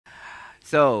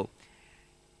So,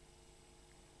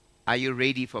 are you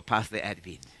ready for Pastor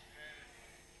Edwin?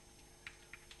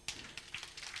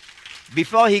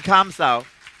 Before he comes out,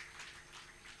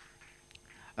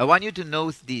 I want you to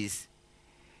know this.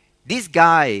 This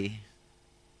guy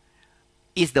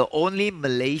is the only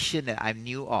Malaysian that I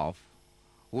knew of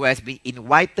who has been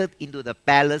invited into the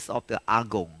palace of the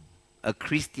Agong. A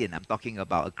Christian, I'm talking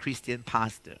about a Christian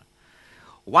pastor.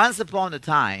 Once upon a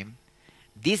time,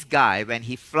 this guy, when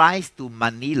he flies to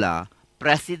Manila,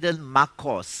 President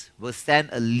Marcos will send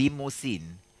a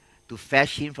limousine to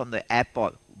fetch him from the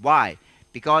airport. Why?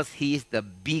 Because he is the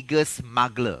biggest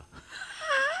smuggler.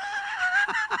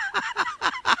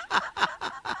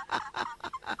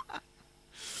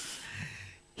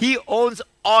 He owns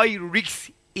oil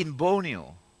rigs in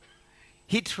Borneo.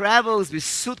 He travels with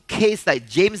suitcase like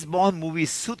James Bond movie,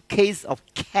 suitcase of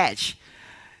cash.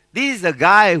 This is a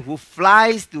guy who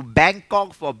flies to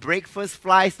Bangkok for breakfast,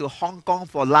 flies to Hong Kong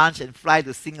for lunch, and flies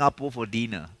to Singapore for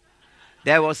dinner.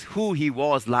 That was who he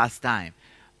was last time.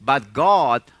 But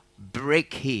God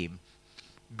break him.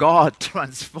 God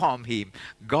transformed him.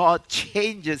 God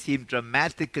changes him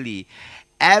dramatically.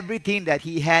 Everything that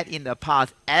he had in the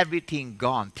past, everything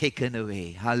gone, taken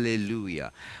away.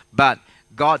 Hallelujah. But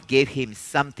God gave him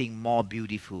something more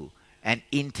beautiful, an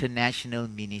international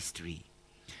ministry.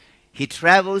 He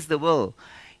travels the world.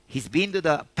 He's been to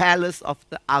the palace of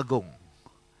the Agong.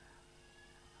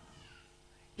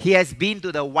 He has been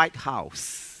to the White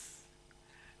House,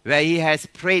 where he has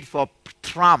prayed for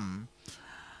Trump.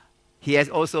 He has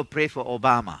also prayed for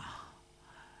Obama.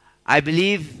 I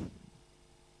believe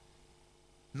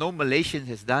no Malaysian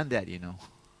has done that, you know.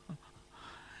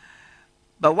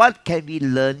 But what can we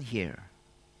learn here?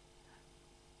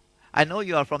 I know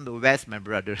you are from the West, my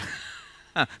brother.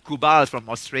 Cuba is from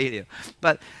Australia.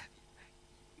 But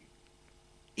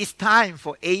it's time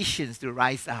for Asians to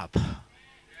rise up.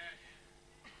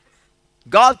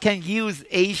 God can use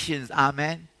Asians,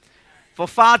 amen. For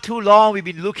far too long, we've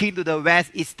been looking to the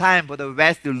West. It's time for the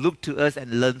West to look to us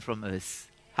and learn from us.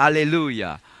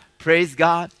 Hallelujah. Praise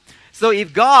God. So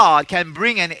if God can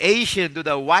bring an Asian to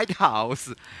the White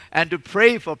House and to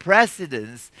pray for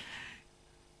presidents,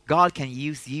 God can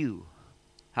use you.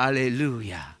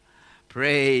 Hallelujah.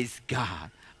 Praise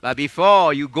God. But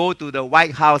before you go to the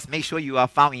White House, make sure you are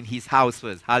found in His house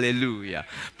first. Hallelujah.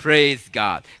 Praise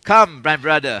God. Come, my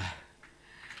brother.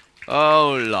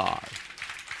 Oh, Lord.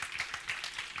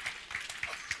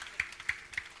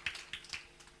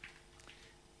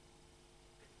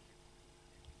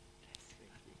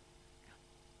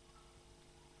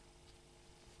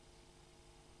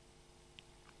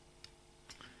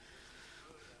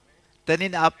 Turn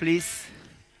it up, please.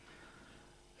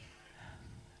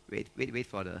 Wait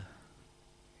for the...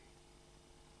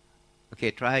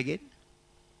 Okay, try again.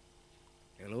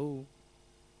 Hello.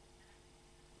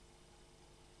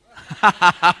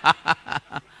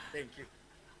 Thank you.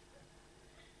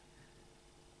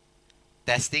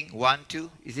 Testing, 1,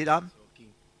 2. Is it on?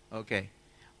 Okay.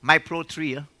 My Pro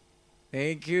 3, huh?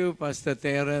 Thank you, Pastor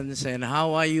Terence. And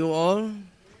how are you all?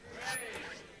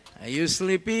 Are you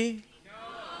sleepy? No.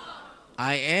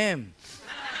 I am.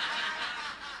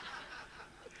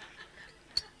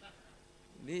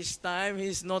 This time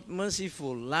he's not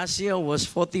merciful. Last year was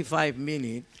 45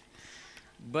 minutes,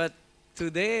 but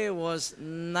today was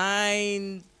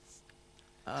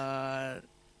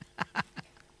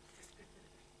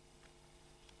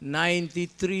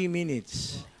 93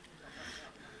 minutes.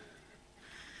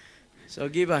 So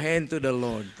give a hand to the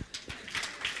Lord.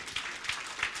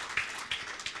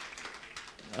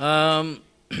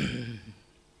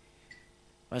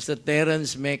 Pastor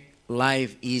Terence make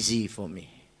life easy for me.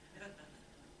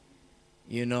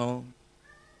 You know,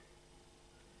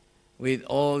 with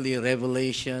all the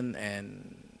revelation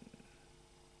and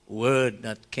word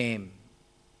that came.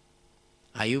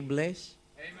 Are you blessed?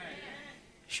 Amen.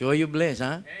 Sure you blessed,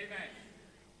 huh? Amen.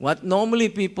 What normally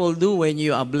people do when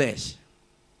you are blessed?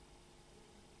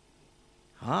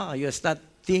 You start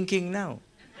thinking now.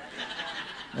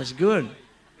 That's good.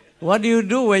 What do you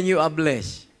do when you are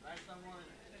blessed?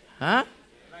 Huh?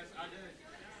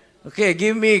 Okay,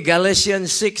 give me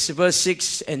Galatians 6, verse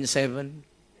 6 and 7.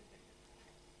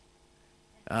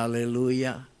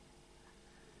 Hallelujah.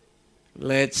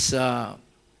 Let's,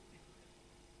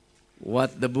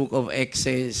 what the book of Acts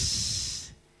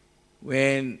says,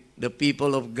 when the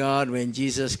people of God, when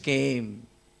Jesus came,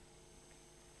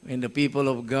 when the people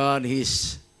of God,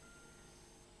 His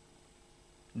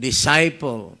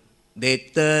disciple, they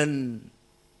turned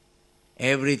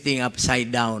everything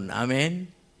upside down. Amen?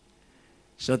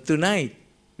 So tonight,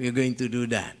 we're going to do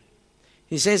that.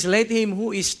 He says, let him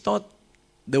who is taught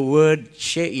the word,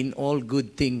 share in all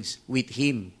good things with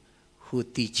him who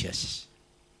teaches.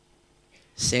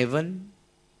 7,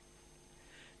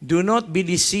 do not be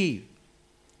deceived.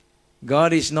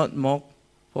 God is not mocked,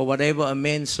 for whatever a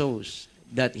man sows,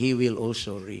 that he will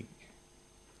also reap.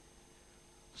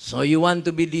 So you want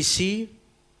to be deceived?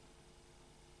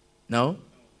 No?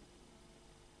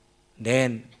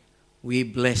 Then we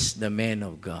bless the man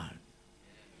of God.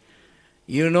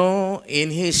 You know, in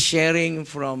his sharing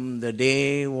from the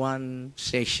day one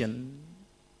session,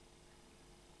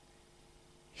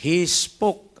 he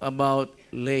spoke about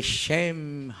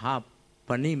Leshem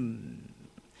Hapanim.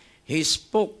 He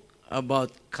spoke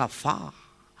about Kafah.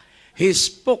 He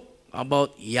spoke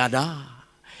about Yada.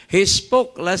 He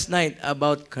spoke last night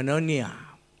about Canonia.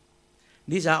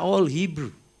 These are all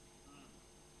Hebrew.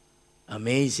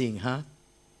 Amazing, huh?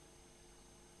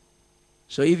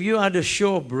 So if you are the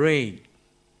showbread,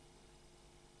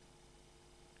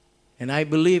 and I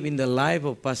believe in the life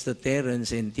of Pastor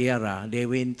Terence and Tiara, they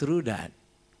went through that.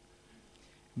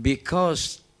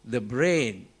 Because the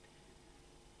bread,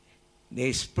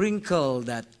 they sprinkle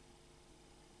that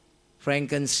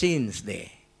frankincense there.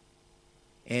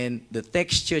 And the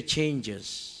texture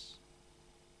changes.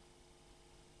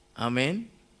 Amen?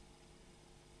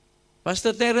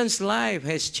 Pastor Terence's life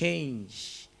has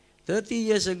changed. 30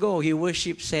 years ago, he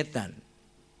worshipped Satan.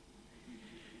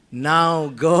 Now,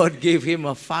 God gave him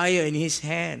a fire in his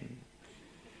hand.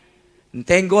 And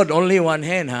thank God, only one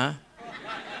hand, huh?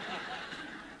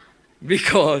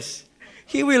 Because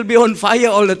he will be on fire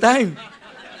all the time.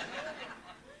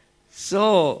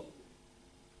 So,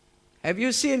 have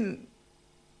you seen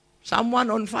someone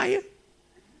on fire?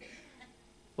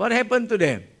 What happened to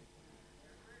them?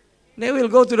 They will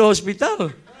go to the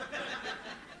hospital.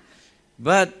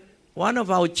 But one of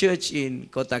our church in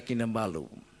Kota Kinabalu,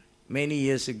 many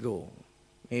years ago,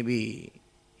 maybe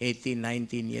 18,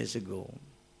 19 years ago,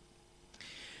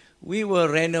 we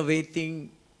were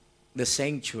renovating the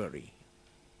sanctuary.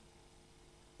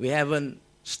 We haven't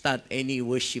started any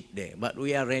worship there, but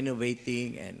we are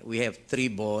renovating, and we have 3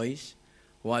 boys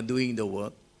who are doing the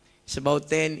work. It's about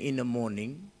 10 in the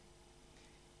morning.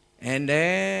 And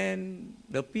then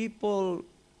the people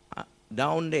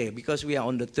down there, because we are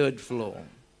on the 3rd floor,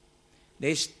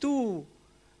 there's 2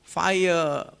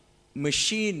 fire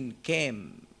machine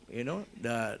came, you know,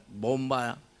 the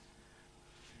bomba,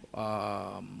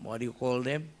 what do you call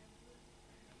them?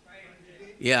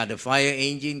 Yeah, the fire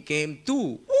engine came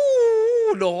too.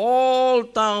 Ooh, the whole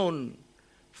town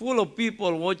full of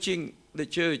people watching the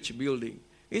church building.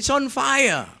 It's on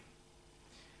fire.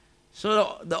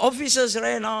 So the officers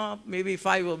ran up, maybe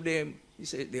 5 of them. He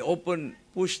said, they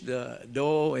push the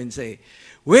door and say,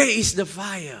 "Where is the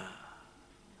fire?"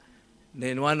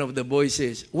 Then one of the boys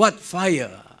says, "What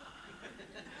fire?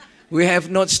 We have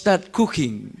not started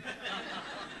cooking."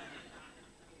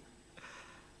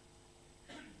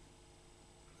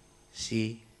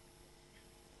 See?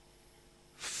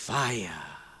 Fire.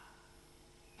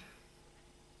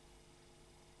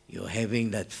 You're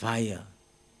having that fire.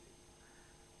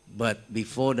 But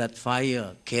before that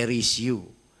fire carries you,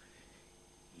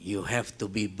 you have to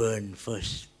be burned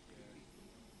first.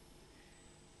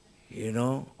 You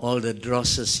know, all the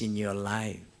drosses in your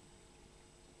life,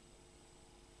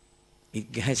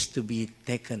 it has to be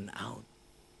taken out.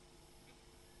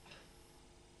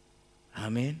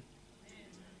 Amen?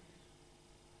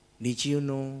 Did you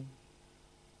know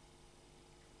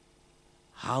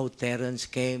how Terence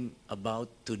came about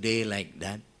today like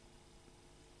that?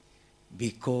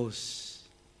 Because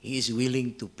he is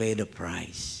willing to pay the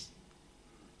price.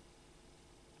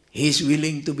 He is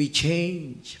willing to be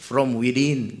changed from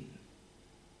within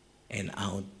and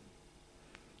out,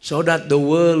 so that the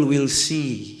world will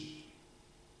see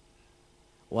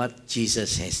what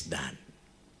Jesus has done.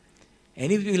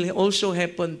 And it will also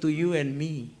happen to you and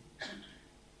me.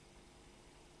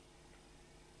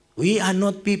 We are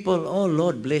not people, "Oh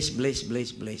Lord, bless, bless,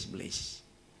 bless, bless, bless."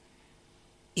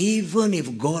 Even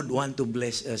if God wants to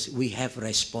bless us, we have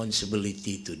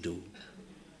responsibility to do.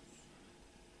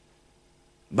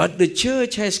 But the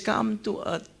church has come to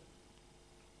a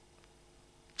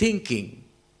thinking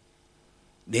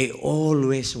they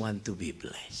always want to be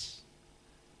blessed.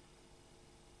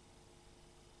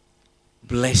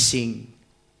 Blessing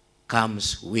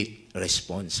comes with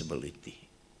responsibility.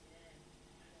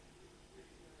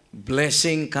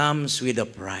 Blessing comes with a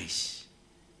price.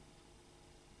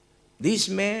 This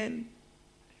man,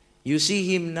 you see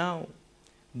him now,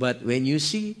 but when you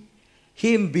see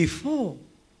him before,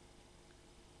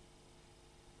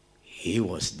 he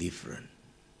was different.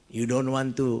 You don't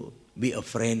want to be a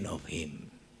friend of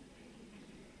him.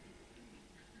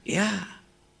 Yeah.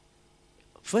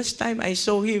 First time I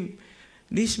saw him,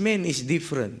 this man is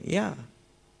different. Yeah.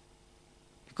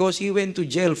 Because he went to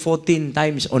jail 14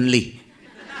 times only.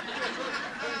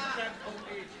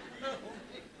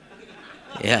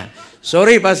 Yeah.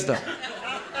 Sorry, Pastor.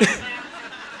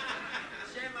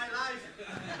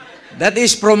 That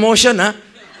is promotion, huh?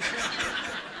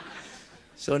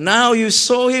 So now you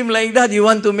saw him like that, you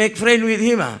want to make friend with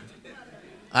him, huh?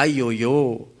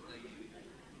 Ayo-yo.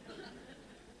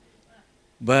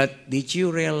 But did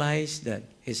you realize that,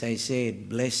 as I said,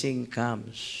 blessing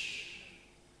comes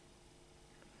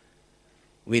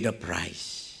with a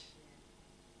price,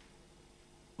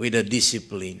 with a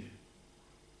discipline,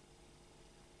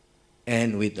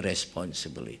 and with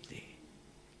responsibility.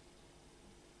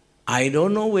 I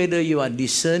don't know whether you are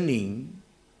discerning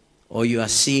or you are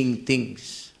seeing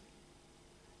things,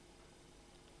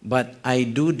 but I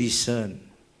do discern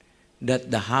that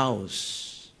the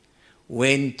house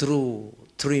went through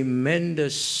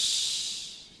tremendous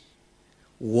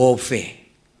warfare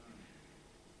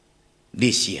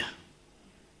this year.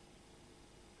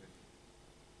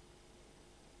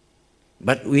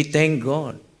 But we thank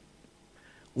God,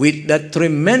 with that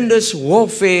tremendous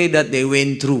warfare that they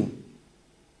went through,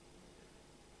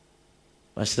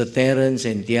 Pastor Terence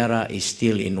and Tiara is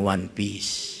still in one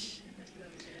piece.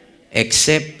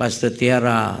 Except Pastor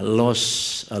Tiara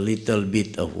lost a little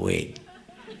bit of weight.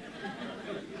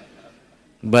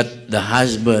 But the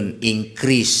husband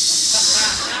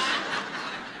increased.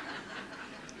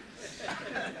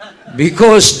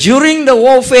 Because during the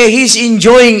warfare, he's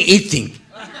enjoying eating.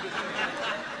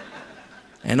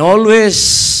 And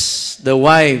always the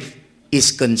wife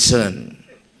is concerned.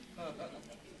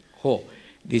 Oh,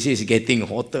 this is getting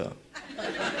hotter.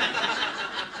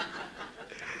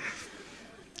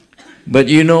 But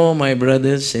you know, my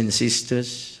brothers and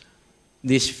sisters,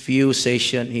 this few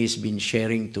sessions he's been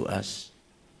sharing to us.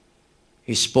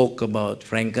 He spoke about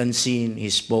frankincense, he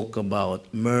spoke about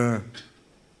myrrh.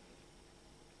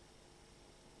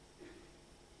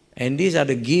 And these are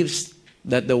the gifts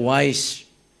that the wise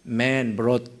man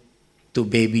brought to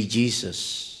baby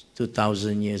Jesus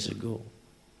 2,000 years ago.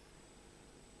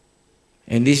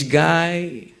 And this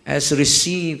guy has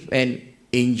received and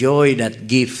enjoyed that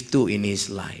gift too in his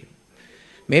life.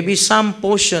 Maybe some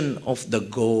portion of the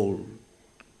gold.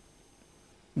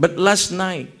 But last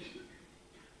night,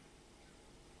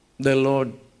 the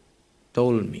Lord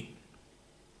told me.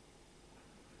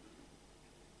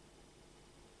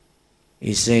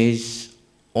 He says,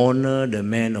 honor the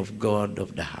man of God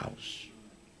of the house.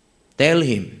 Tell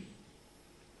him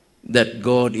that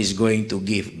God is going to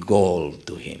give gold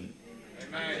to him.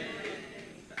 Amen.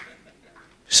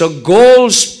 So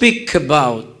gold speak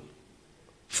about,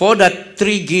 for that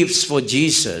 3 gifts for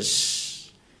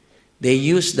Jesus, they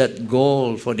used that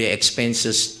gold for their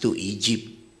expenses to Egypt.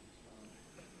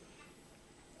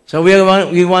 So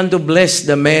we want to bless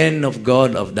the man of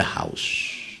God of the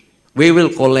house. We will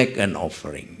collect an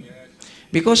offering.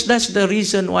 Because that's the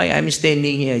reason why I'm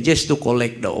standing here, just to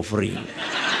collect the offering.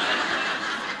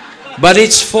 But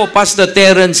it's for Pastor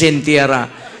Terence and Tiara.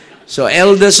 So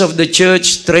elders of the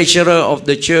church, treasurer of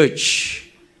the church,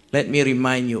 let me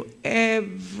remind you,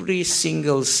 every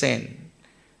single cent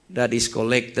that is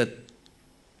collected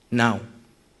now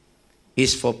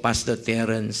is for Pastor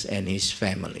Terence and his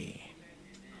family.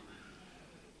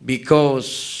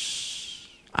 Because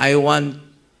I want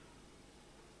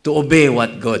to obey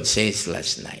what God says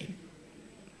last night.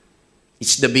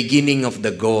 It's the beginning of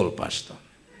the goal, Pastor.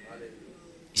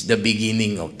 It's the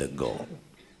beginning of the goal.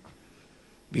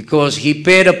 Because he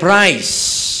paid a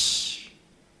price.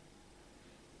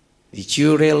 Did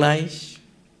you realize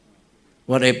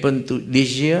what happened to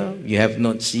this year? You have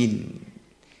not seen.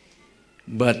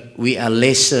 But we are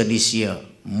lesser this year,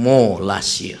 more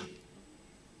last year.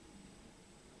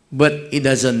 But it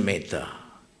doesn't matter.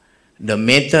 The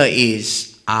matter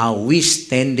is, are we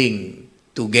standing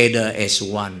together as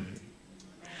one?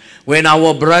 When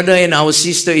our brother and our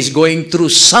sister is going through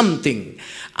something,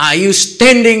 are you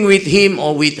standing with him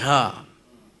or with her?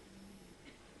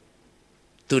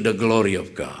 To the glory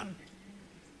of God.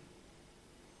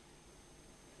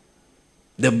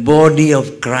 The body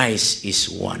of Christ is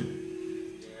one.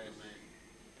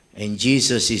 And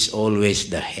Jesus is always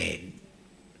the head.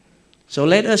 So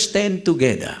let us stand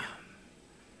together.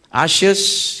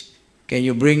 Ushers, can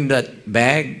you bring that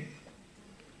bag?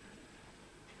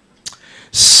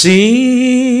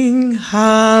 Sing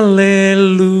hallelujah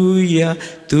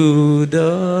to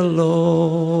the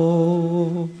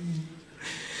Lord.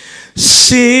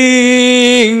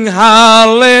 Sing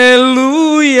hallelujah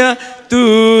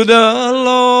to the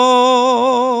Lord.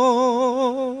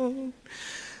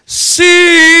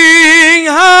 Sing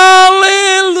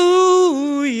hallelujah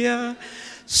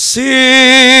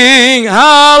Sing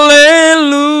hallelujah.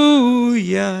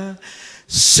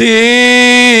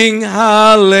 Sing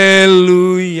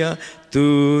hallelujah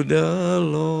to the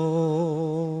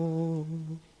Lord.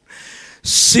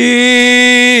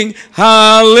 Sing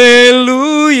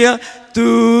hallelujah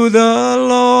to the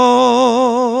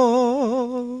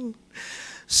Lord.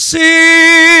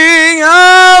 Sing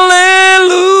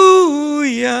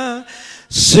hallelujah.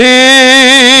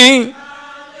 Sing.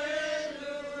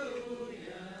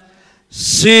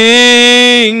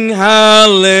 Sing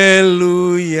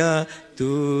hallelujah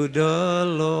to the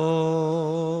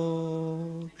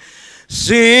Lord.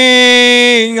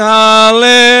 Sing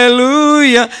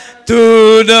hallelujah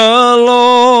to the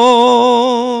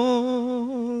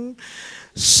Lord.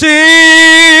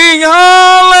 Sing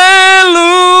hallelujah.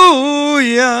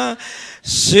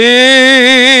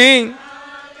 Sing.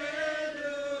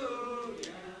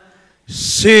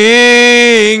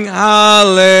 Sing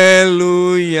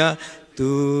hallelujah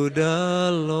to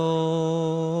the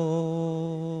Lord.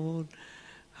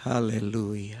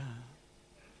 Hallelujah.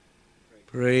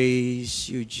 Praise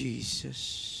you,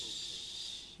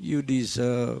 Jesus. You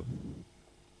deserve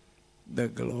the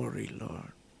glory,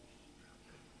 Lord.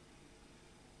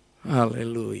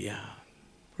 Hallelujah.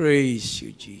 Praise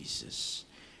you, Jesus.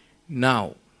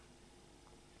 Now,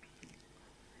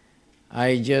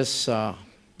 I just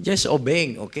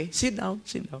obeying, okay? Sit down,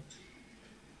 sit down.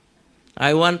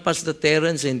 I want Pastor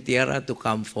Terence and Tiara to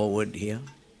come forward here.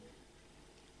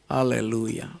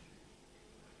 Hallelujah.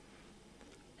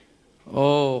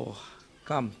 Oh,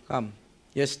 come.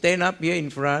 Just stand up here in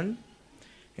front.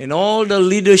 And all the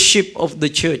leadership of the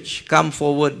church come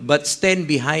forward, but stand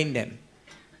behind them.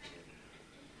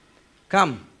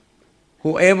 Come.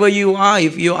 Whoever you are,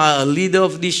 if you are a leader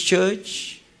of this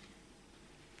church,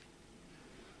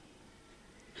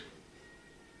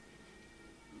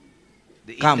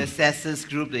 the come. intercessors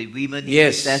group, the women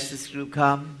Yes. intercessors group,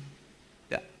 come.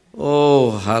 Yeah.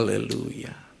 Oh,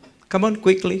 hallelujah. Come on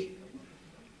quickly.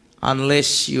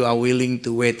 Unless you are willing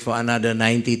to wait for another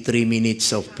 93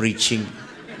 minutes of preaching.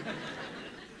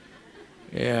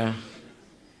 Yeah.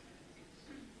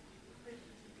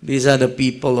 These are the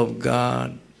people of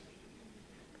God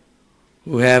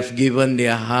who have given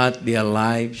their heart, their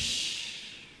lives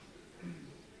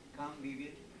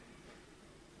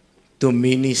to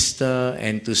minister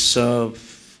and to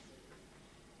serve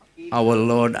our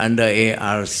Lord under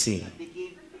ARC.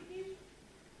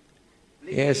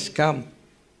 Yes, come.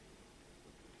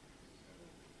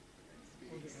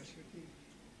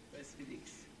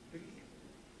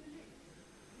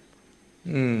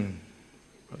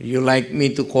 You like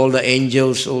me to call the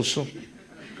angels also?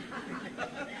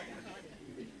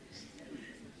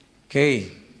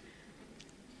 Okay.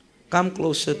 Come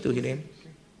closer to him.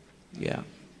 Yeah.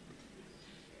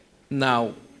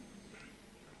 Now,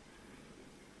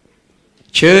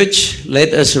 church,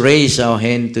 let us raise our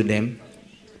hand to them.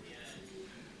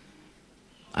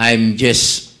 I'm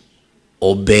just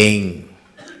obeying,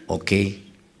 okay?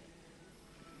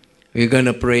 We're going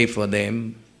to pray for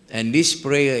them. And this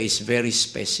prayer is very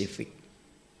specific.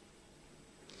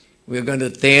 We're going to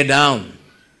tear down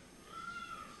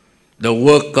the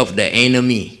work of the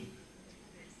enemy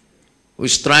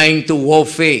who's trying to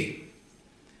warfare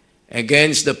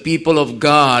against the people of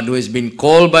God who has been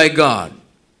called by God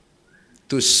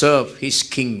to serve His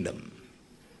kingdom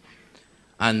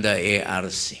under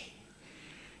ARC.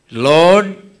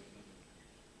 Lord,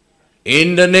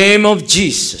 in the name of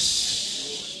Jesus,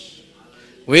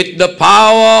 with the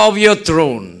power of your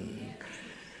throne,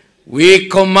 we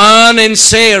command and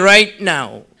say right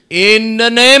now, in the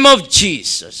name of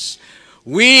Jesus,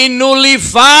 we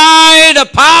nullify the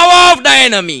power of the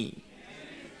enemy.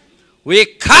 We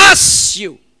cast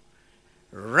you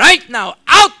right now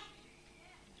out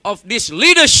of this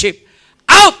leadership,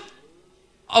 out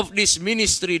of this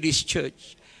ministry, this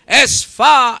church, as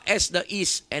far as the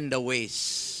east and the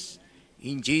west.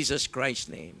 In Jesus Christ's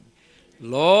name.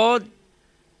 Lord,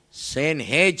 send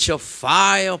hedge of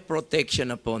fire of protection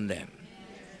upon them.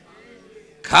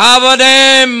 Cover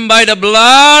them by the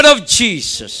blood of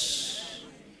Jesus.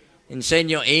 And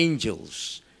send your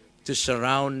angels to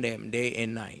surround them day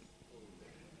and night.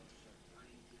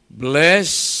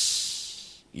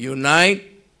 Bless, unite,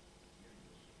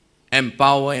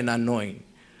 empower, and anoint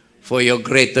for your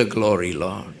greater glory,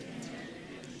 Lord.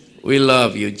 We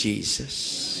love you,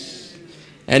 Jesus.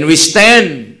 And we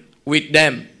stand with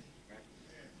them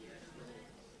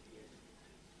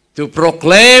to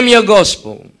proclaim your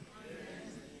gospel,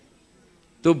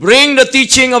 to bring the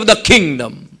teaching of the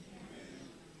kingdom,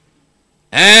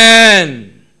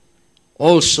 and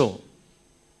also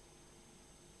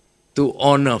to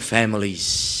honor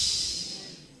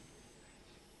families.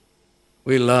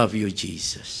 We love you,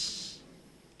 Jesus.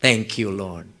 Thank you,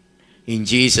 Lord. In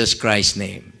Jesus Christ's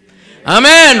name.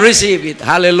 Amen. Receive it.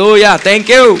 Hallelujah. Thank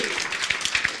you.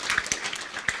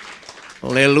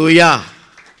 Hallelujah.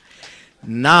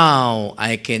 Now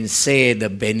I can say the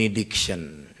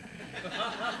benediction.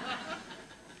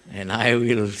 And I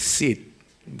will sit.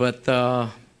 But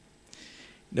the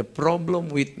problem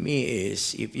with me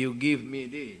is, if you give me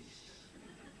this,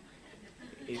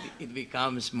 it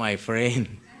becomes my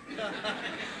friend.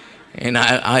 And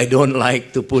I don't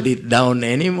like to put it down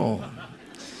anymore.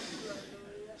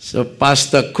 So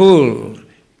Pastor Cool,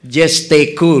 just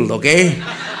stay cool, okay?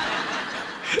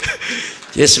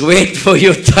 Just wait for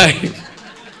your time.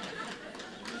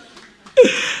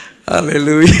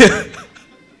 Hallelujah.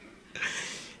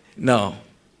 No,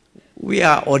 we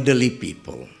are orderly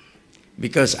people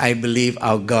because I believe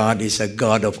our God is a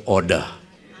God of order.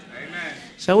 Amen.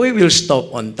 So we will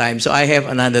stop on time. So I have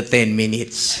another 10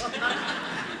 minutes.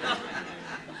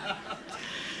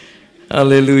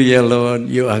 Hallelujah, Lord.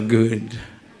 You are good.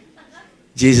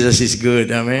 Jesus is good.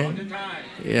 Amen.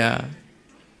 Yeah.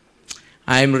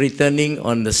 I'm returning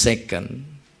on the 2nd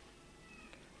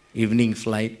evening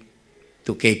flight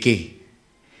to KK.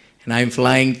 And I'm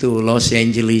flying to Los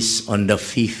Angeles on the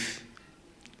 5th.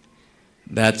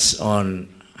 That's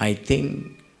on, I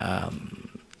think,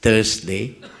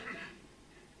 Thursday.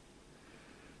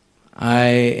 I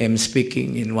am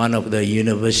speaking in one of the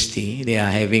university. They are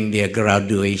having their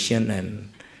graduation,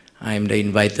 and I'm the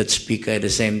invited speaker. At the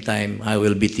same time, I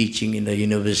will be teaching in the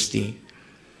university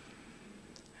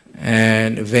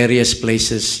and various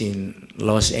places in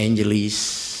Los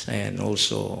Angeles and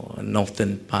also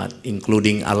northern part,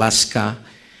 including Alaska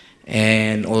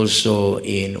and also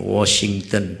in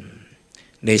Washington.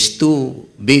 There's 2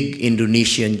 big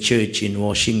Indonesian church in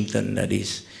Washington that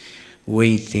is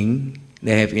waiting.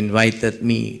 They have invited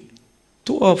me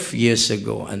 12 years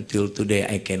ago. Until today,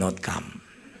 I cannot come.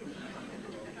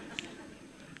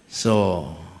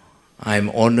 So I'm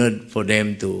honored for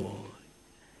them to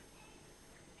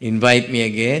invite me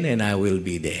again, and I will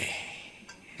be there.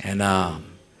 And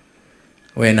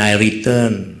when I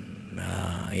return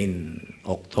in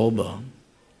October,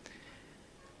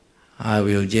 I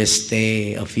will just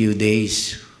stay a few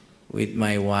days with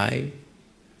my wife.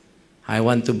 I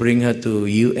want to bring her to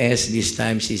US this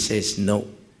time. She says, no,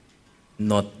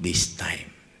 not this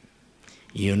time.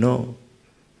 You know,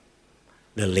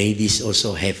 the ladies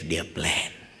also have their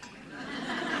plan.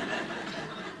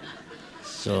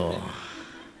 So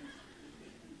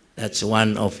that's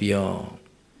one of your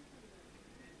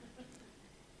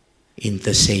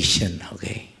intercession,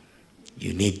 okay?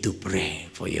 You need to pray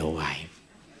for your wife.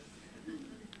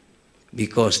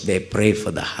 Because they pray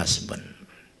for the husband.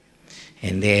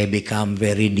 And they become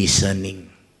very discerning.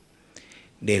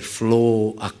 They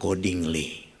flow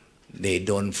accordingly. They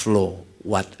don't flow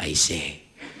what I say.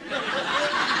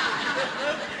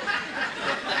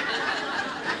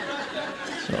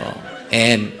 So,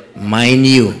 and mind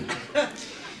you,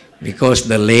 because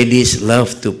the ladies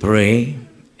love to pray,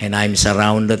 and I'm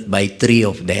surrounded by 3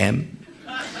 of them,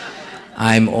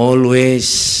 I'm always,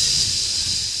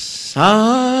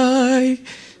 I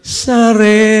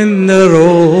surrender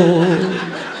all.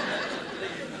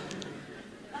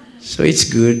 So it's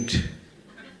good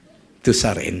to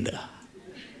surrender.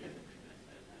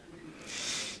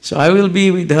 So I will be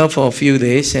with her for a few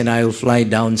days, and I will fly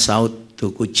down south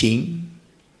to Kuching.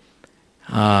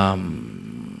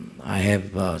 I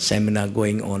have a seminar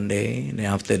going on there, and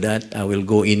after that I will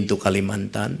go into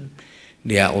Kalimantan.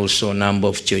 There are also a number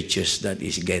of churches that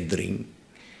is gathering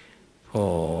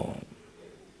for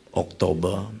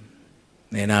October.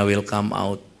 And I will come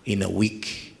out in a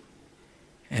week,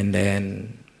 and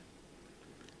then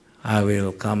I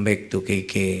will come back to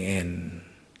KK, and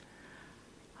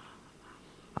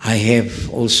I have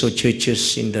also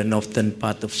churches in the northern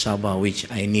part of Sabah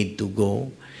which I need to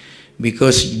go.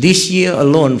 Because this year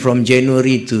alone, from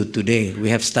January to today, we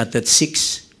have started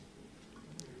 6.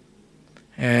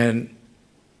 And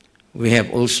we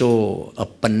have also a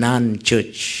Penan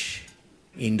church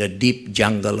in the deep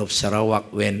jungle of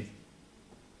Sarawak. When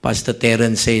Pastor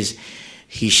Terence says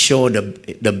he showed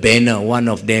the banner, one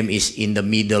of them is in the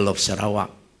middle of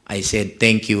Sarawak. I said,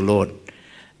 thank you, Lord.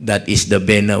 That is the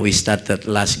banner we started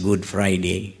last Good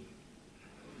Friday.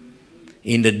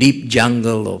 In the deep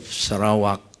jungle of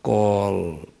Sarawak,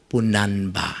 called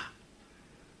Punanba.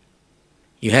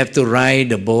 You have to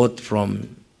ride a boat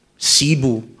from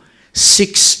Cebu,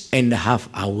 6.5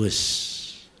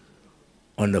 hours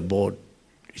on the boat.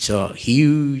 It's a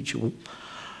huge,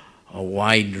 a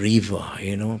wide river,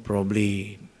 you know,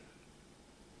 probably,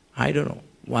 I don't know,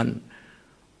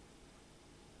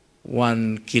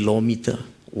 1 kilometer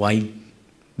wide,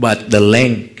 but the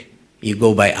length, you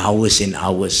go by hours and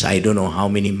hours. I don't know how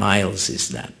many miles is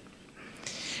that.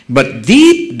 But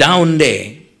deep down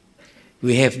there,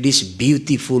 we have these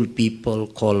beautiful people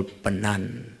called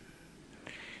Penan.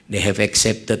 They have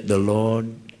accepted the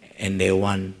Lord and they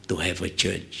want to have a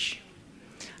church.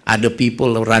 Other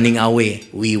people are running away.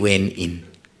 We went in.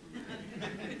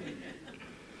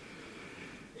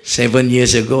 7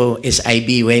 years ago,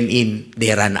 SIB went in.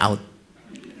 They ran out.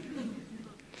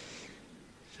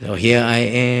 So here I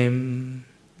am,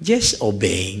 just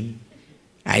obeying.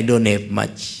 I don't have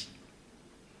much.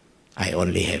 I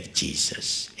only have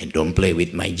Jesus. And don't play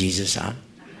with my Jesus, huh?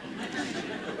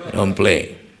 Don't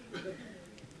play.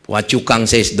 What Chukang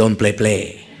says, don't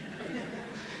play.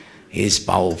 He's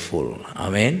powerful.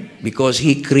 Amen? Because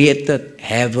He created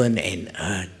heaven and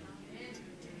earth.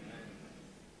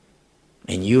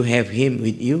 And you have Him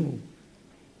with you.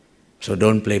 So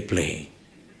don't play.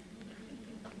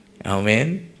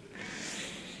 Amen?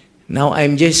 Now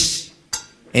I'm just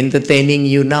entertaining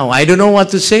you now. I don't know what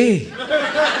to say.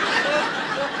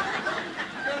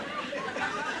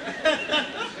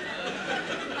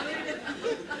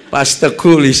 Pastor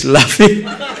Cool is laughing.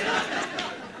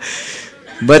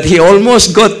 But he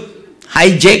almost got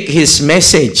hijacked his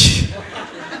message.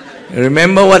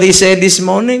 Remember what he said this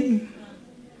morning?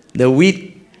 The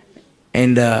wheat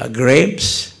and the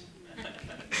grapes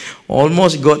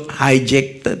almost got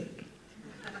hijacked.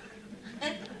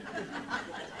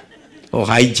 Or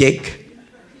hijacked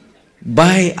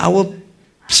by our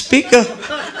speaker,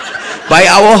 by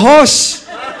our host.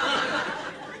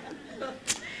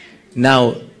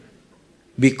 Now,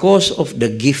 because of the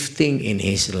gifting in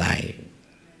his life,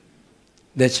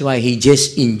 that's why he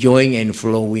just enjoying and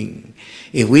flowing.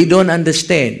 If we don't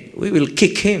understand, we will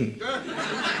kick him.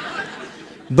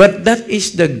 But that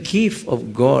is the gift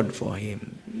of God for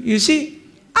him. You see,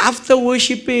 after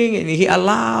worshiping, and he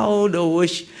allowed the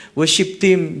worship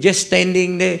team just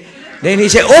standing there, then he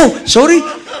said, oh, sorry.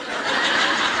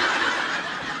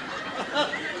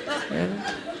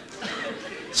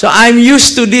 So I'm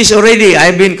used to this already.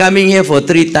 I've been coming here for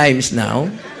 3 times now.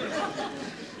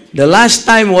 The last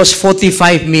time was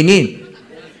 45 minutes.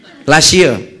 Last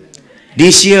year.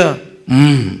 This year,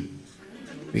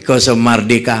 because of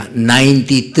Mardeka,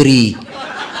 93.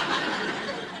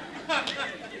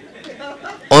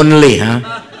 Only,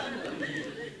 huh?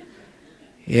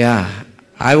 Yeah.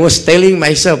 I was telling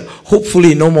myself,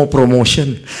 hopefully no more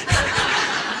promotion.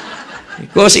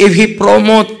 Because if he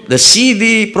promote the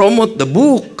CD, promote the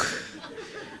book,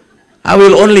 I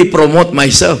will only promote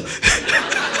myself.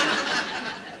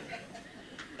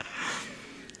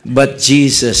 But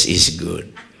Jesus is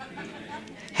good.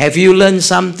 Have you learned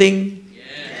something?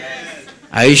 Yes.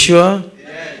 Are you sure?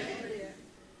 Yes.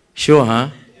 Sure, huh?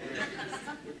 Yes.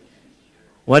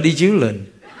 What did you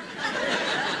learn?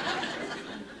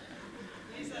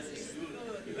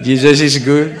 Jesus is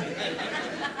good.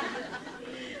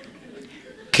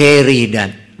 Carry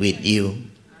that with you.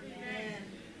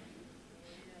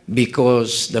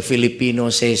 Because the Filipino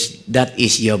says, that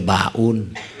is your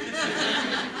baon.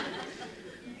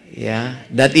 Yeah,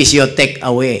 that is your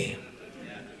takeaway.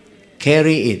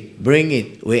 Carry it, bring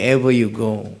it wherever you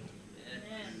go.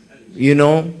 You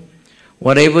know,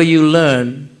 whatever you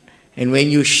learn, and when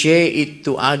you share it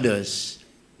to others,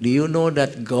 do you know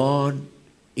that God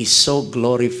is so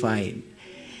glorified?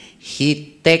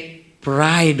 He takes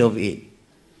pride of it.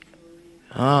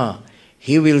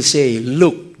 He will say,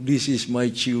 look, this is my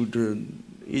children.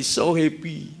 He's so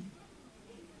happy.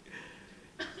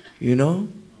 You know?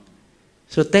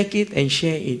 So take it and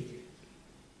share it.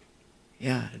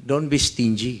 Yeah, don't be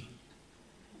stingy.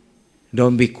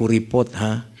 Don't be kuripot,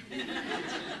 huh?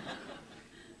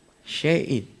 Share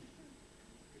it.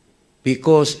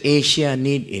 Because Asia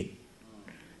need it.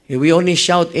 If we only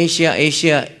shout Asia,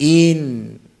 Asia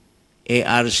in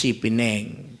ARC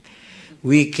Penang,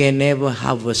 we can never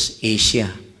harvest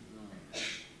Asia.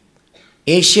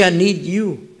 Asia need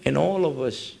you and all of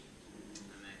us.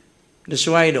 That's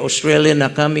why the Australians are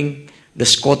coming, the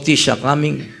Scottish are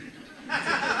coming.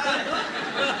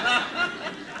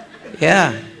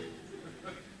 Yeah.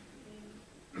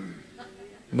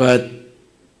 But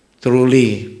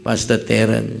truly, Pastor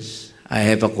Terence, I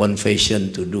have a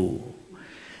confession to do.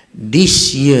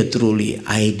 This year, truly,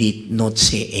 I did not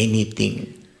say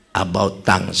anything about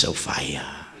tongues of fire.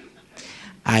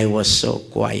 I was so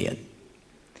quiet.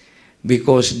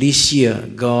 Because this year,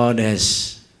 God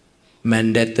has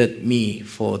mandated me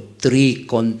for 3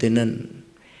 continents.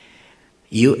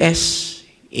 US,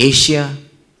 Asia,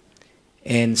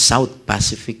 and South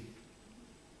Pacific.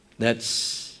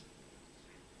 That's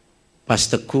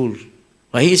Pastor Cool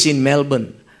Well, he's in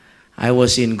Melbourne. I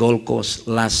was in Gold Coast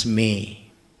last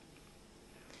May,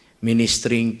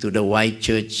 ministering to the White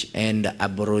Church and the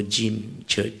Aborigine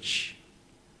Church.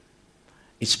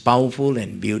 It's powerful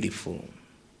and beautiful.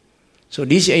 So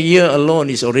this year alone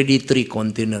is already 3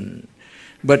 continents.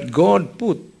 But God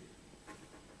put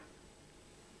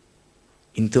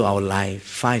into our life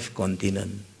 5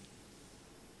 continents,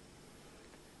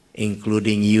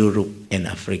 including Europe and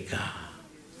Africa.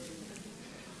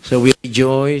 So we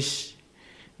rejoice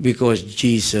because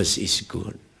Jesus is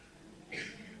good.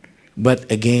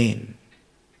 But again,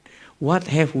 what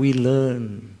have we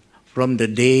learned from the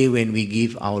day when we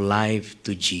give our life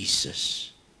to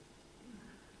Jesus?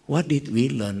 What did we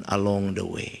learn along the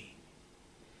way?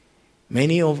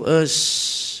 Many of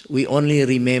us, we only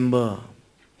remember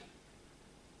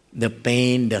the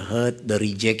pain, the hurt, the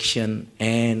rejection,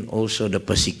 and also the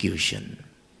persecution.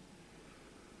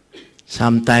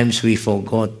 Sometimes we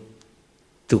forgot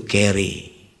to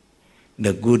carry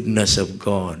the goodness of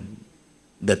God,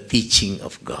 the teaching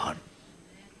of God,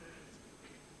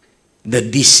 the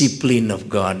discipline of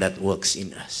God that works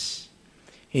in us.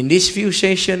 In this few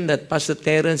sessions that Pastor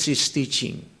Terence is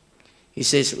teaching, he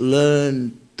says,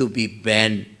 learn to be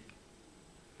bent.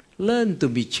 Learn to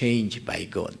be changed by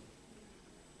God.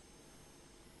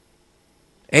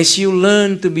 As you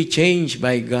learn to be changed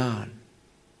by God,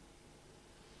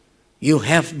 you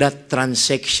have that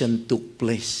transaction took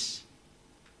place.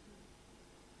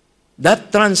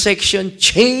 That transaction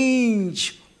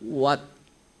changed what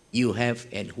you have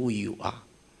and who you are.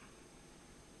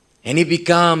 And it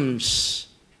becomes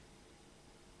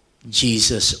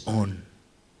Jesus' own.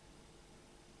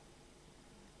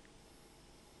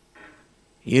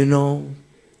 You know,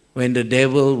 when the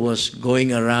devil was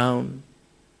going around,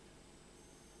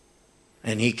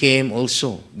 and he came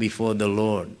also before the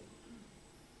Lord.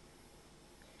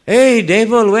 Hey,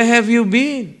 devil, where have you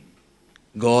been?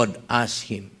 God asked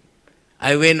him.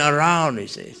 I went around, he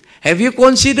says. Have you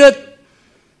considered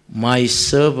my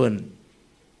servant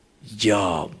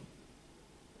Job?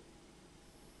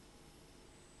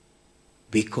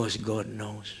 Because God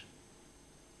knows.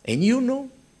 And you know,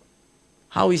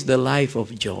 how is the life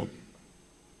of Job?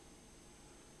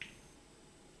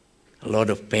 A lot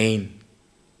of pain,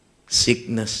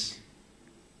 sickness.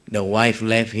 The wife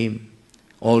left him.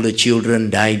 All the children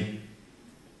died.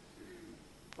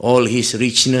 All his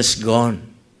richness gone.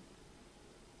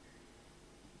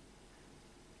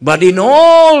 But in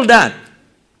all that,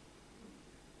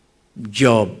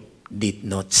 Job did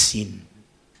not sin.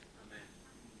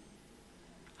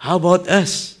 How about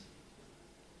us?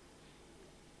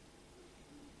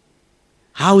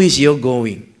 How is your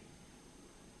going?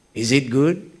 Is it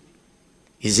good?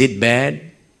 Is it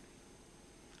bad?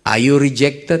 Are you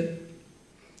rejected?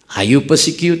 Are you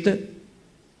persecuted?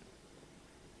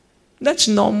 That's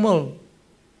normal.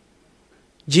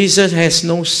 Jesus has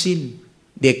no sin.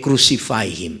 They crucify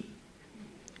him.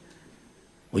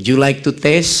 Would you like to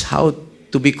test how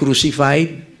to be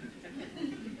crucified?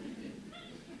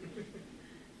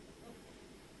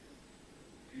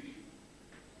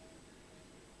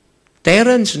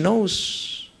 Terence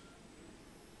knows.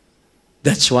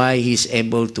 That's why he's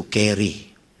able to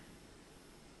carry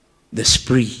the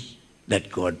spree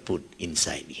that God put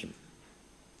inside him.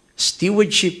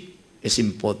 Stewardship is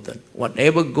important.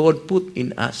 Whatever God put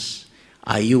in us,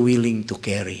 are you willing to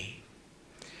carry?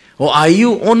 Or are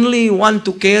you only want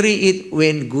to carry it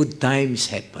when good times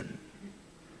happen?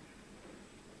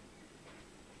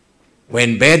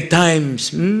 When bad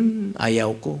times,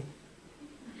 ayaw ko.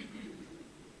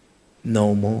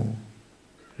 No more.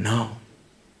 No.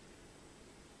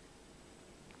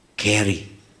 Carry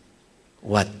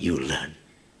what you learn.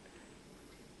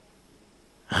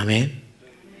 Amen?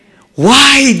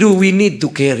 Why do we need to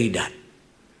carry that?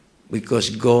 Because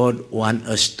God wants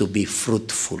us to be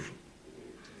fruitful.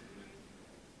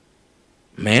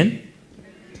 Amen?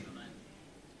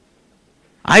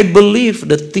 I believe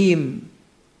the theme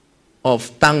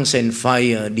of Tongues and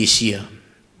Fire this year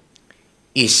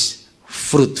is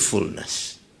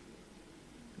fruitfulness.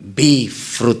 Be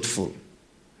fruitful.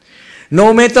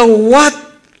 No matter what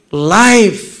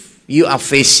life you are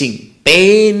facing,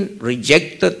 pain,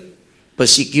 rejected,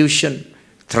 persecution,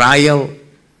 trial,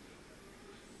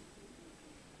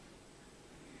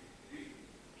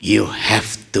 you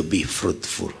have to be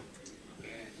fruitful.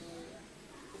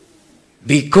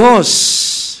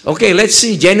 Because, okay, let's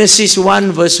see Genesis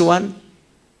 1 verse 1.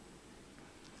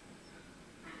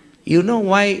 You know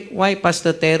why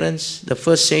Pastor Terence, the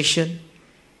first session,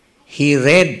 he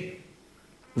read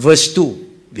verse 2?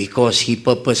 Because he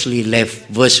purposely left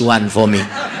verse 1 for me.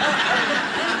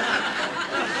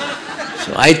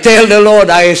 So I tell the Lord,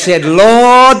 I said,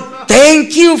 Lord,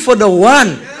 thank you for the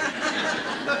one.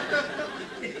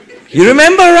 You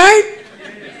remember, right?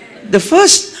 The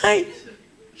first night,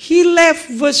 he left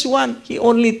verse 1. He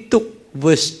only took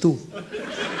verse 2.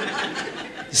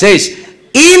 It says,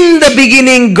 in the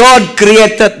beginning, God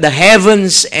created the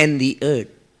heavens and the earth.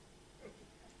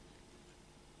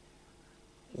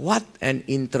 What an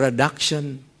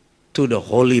introduction to the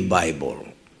Holy Bible.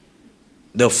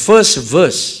 The first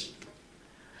verse.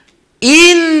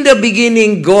 In the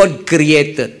beginning, God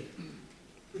created.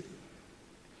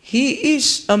 He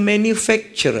is a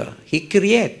manufacturer. He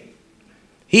creates.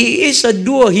 He is a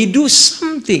doer. He does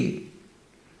something.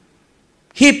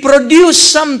 He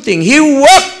produced something. He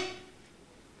worked.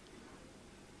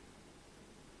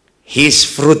 He's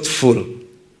fruitful.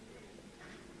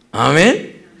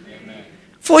 Amen? Amen.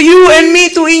 For you and me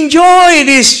to enjoy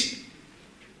this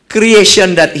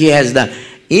creation that He has done.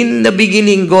 In the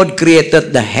beginning, God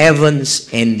created the heavens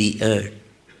and the earth.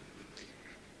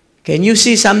 Can you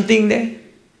see something there?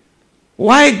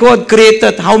 Why God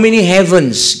created how many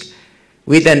heavens?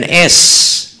 With an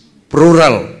S,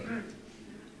 plural.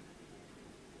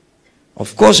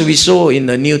 Of course, we saw in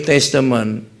the New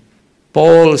Testament,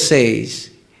 Paul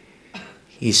says,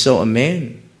 he saw a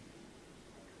man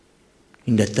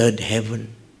in the third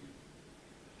heaven.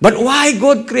 But why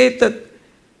God created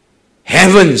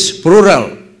heavens,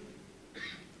 plural?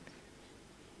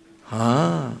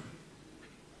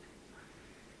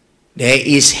 There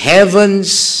is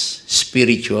heavens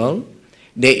spiritual.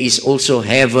 There is also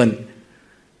heaven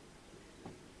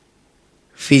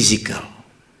physical.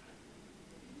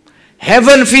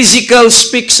 Heaven physical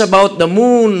speaks about the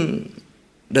moon,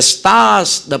 the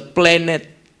stars, the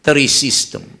planetary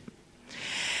system.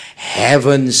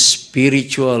 Heaven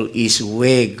spiritual is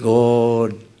where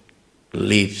God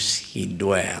lives, He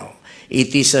dwells.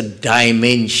 It is a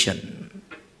dimension.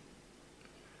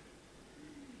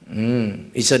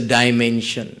 It's a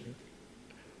dimension.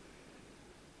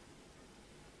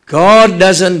 God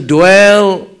doesn't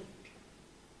dwell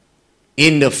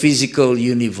in the physical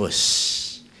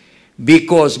universe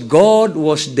because God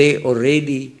was there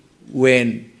already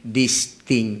when this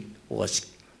thing was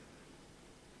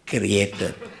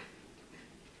created.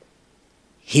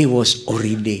 He was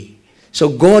already. So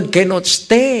God cannot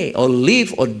stay or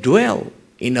live or dwell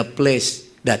in a place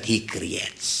that He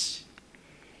creates.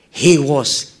 He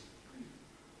was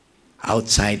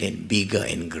outside and bigger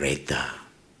and greater.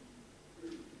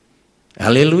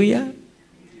 Hallelujah.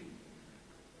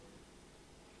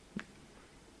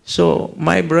 So,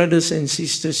 my brothers and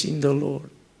sisters in the Lord,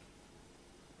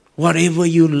 whatever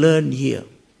you learn here,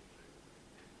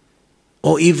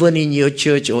 or even in your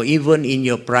church, or even in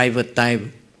your private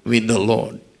time with the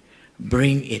Lord,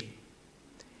 bring it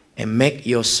and make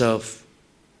yourself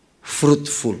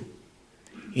fruitful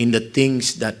in the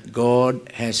things that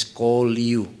God has called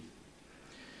you.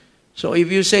 So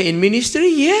if you say in ministry,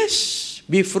 yes,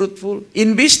 be fruitful.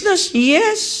 In business,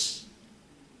 yes,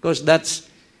 because that's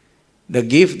the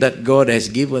gift that God has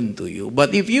given to you.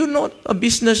 But if you're not a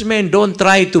businessman, don't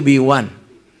try to be one.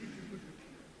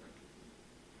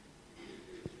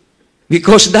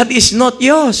 Because that is not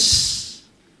yours.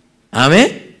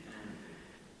 Amen?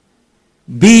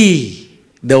 Be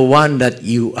the one that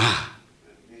you are.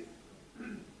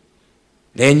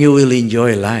 Then you will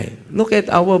enjoy life. Look at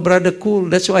our brother Cool.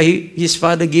 That's why his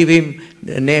father gave him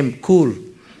the name Cool.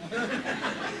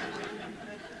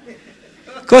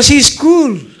 Because he's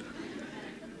cool.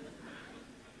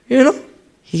 You know?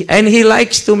 And he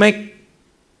likes to make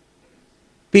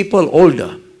people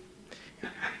older.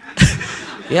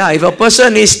 Yeah, if a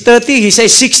person is 30, he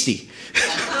says 60.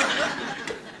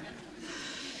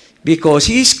 Because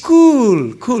he's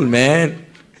cool. Cool, man.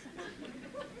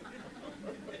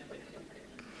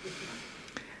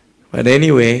 But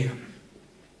anyway,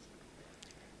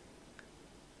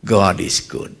 God is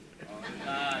good.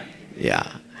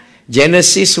 Yeah.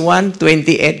 Genesis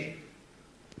 1:28.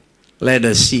 Let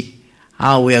us see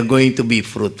how we are going to be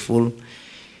fruitful.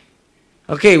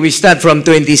 Okay, we start from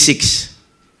 26.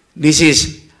 This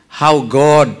is how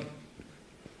God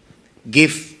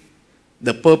give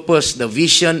the purpose, the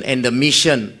vision, and the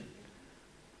mission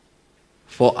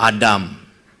for Adam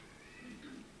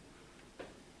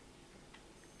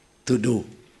to do.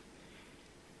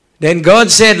 Then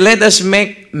God said, let us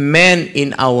make man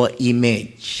in our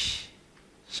image.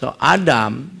 So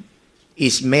Adam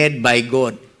is made by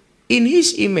God in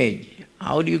His image.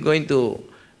 How are you going to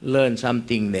learn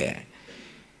something there?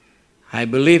 I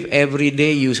believe every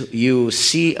day you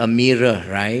see a mirror,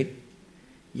 right?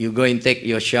 You go and take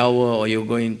your shower, or you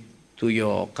go into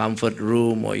your comfort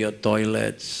room or your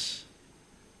toilets.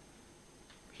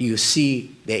 you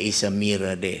see there is a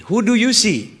mirror there. Who do you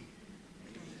see?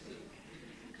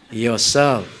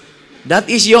 Yourself. That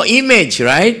is your image,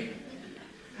 right?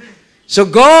 So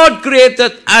God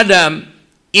created Adam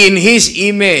in his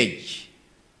image.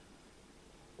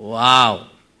 Wow.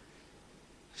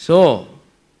 So,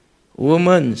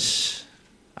 women's,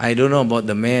 I don't know about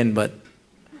the men, but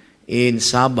in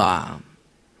Sabah,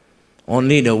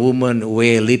 only the women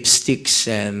wear lipsticks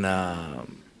and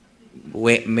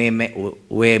wear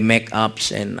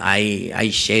makeups and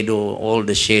eyeshadow, all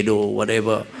the shadow,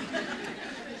 whatever.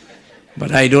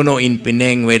 But I don't know in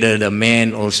Penang whether the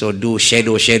men also do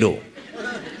shadow.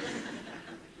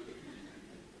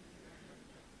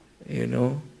 You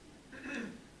know.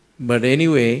 But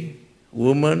anyway,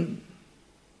 women,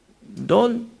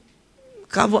 don't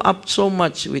cover up so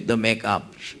much with the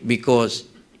makeup because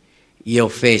your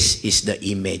face is the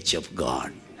image of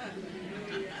God.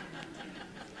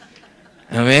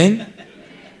 Amen?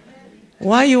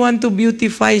 Why you want to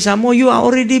beautify some more? You are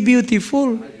already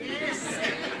beautiful.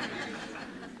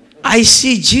 I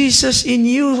see Jesus in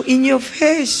you, in your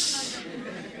face.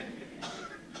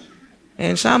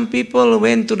 And some people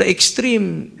went to the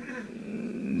extreme.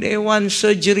 They want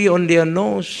surgery on their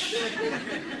nose,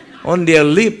 on their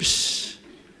lips.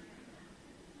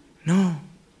 No.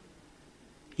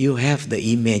 You have the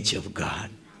image of God.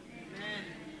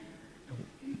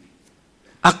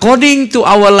 According to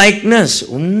our likeness.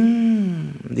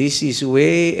 This is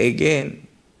way again.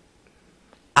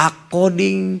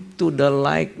 According to the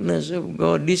likeness of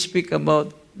God. This speak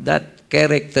about that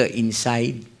character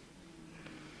inside.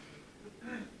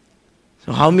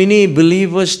 So how many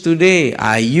believers today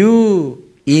are you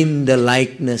in the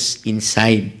likeness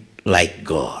inside like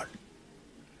God?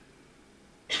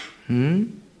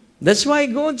 That's why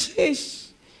God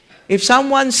says, if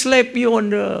someone slap you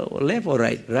on the left or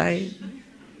right,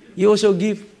 you also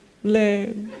give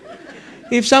left.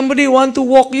 If somebody want to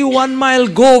walk you 1 mile,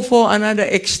 go for another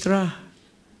extra.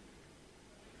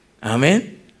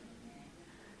 Amen?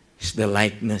 It's the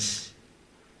likeness.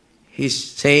 He's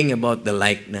saying about the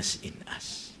likeness in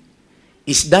us.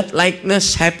 Is that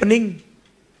likeness happening?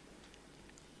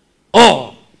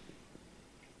 Oh,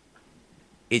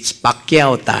 it's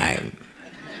Pacquiao time.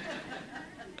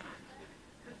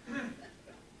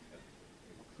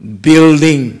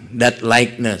 Building that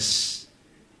likeness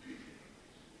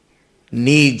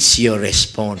needs your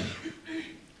response.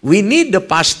 We need the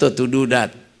pastor to do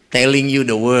that, telling you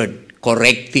the word,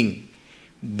 correcting,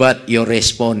 but your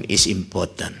response is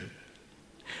important.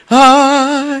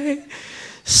 I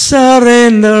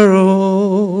surrender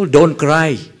all. Don't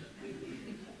cry.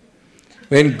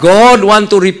 When God want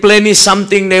to replenish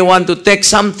something, they want to take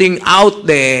something out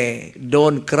there,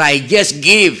 don't cry, just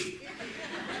give.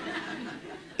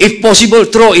 If possible,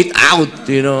 throw it out,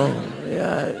 you know.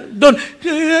 Yeah. Don't.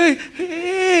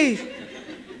 Hey.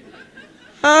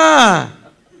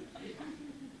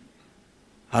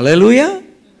 Hallelujah.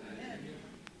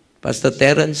 Pastor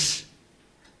Terence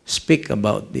speak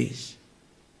about this.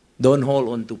 Don't hold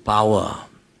on to power.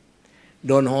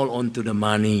 Don't hold on to the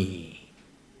money.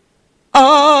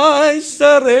 I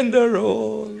surrender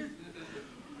all.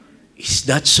 Is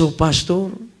that so,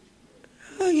 Pastor?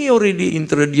 He already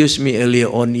introduced me earlier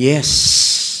on.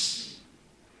 Yes.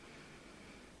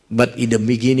 But in the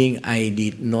beginning, I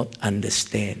did not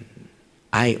understand.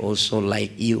 I also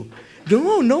like you.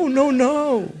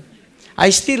 No. I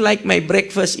still like my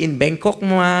breakfast in Bangkok,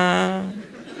 ma.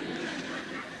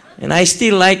 And I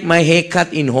still like my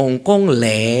haircut in Hong Kong,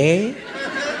 le.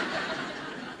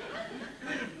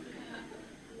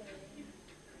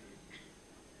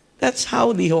 That's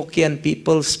how the Hokkien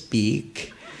people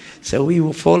speak. So we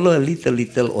will follow a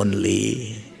little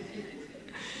only.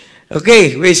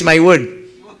 Okay, where's my word?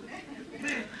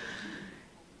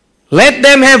 Let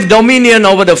them have dominion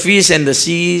over the fish and the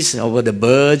seas, over the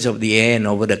birds of the air, and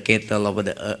over the cattle, over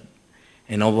the earth,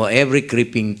 and over every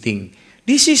creeping thing.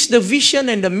 This is the vision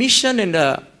and the mission and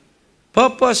the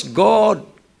purpose God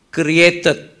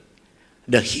created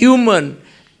the human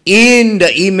in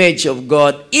the image of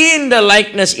God, in the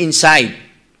likeness inside.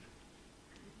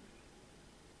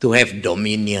 To have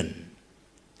dominion,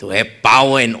 to have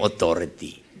power and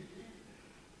authority.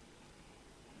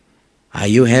 Are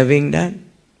you having that?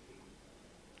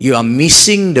 You are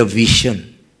missing the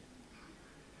vision.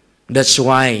 That's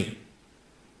why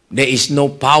there is no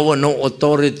power, no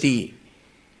authority,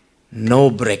 no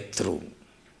breakthrough.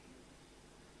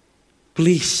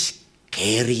 Please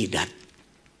carry that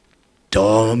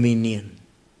dominion,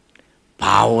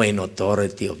 power and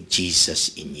authority of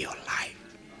Jesus in your life.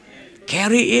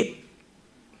 Carry it.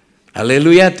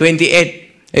 Hallelujah.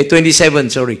 27,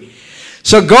 sorry.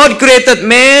 So God created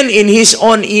man in his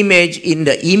own image. In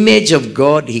the image of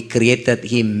God, he created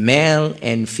him. Male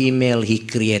and female, he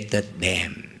created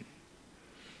them.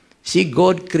 See,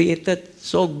 God created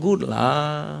so good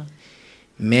lah.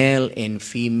 Male and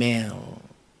female.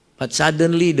 But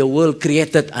suddenly the world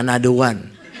created another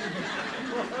one.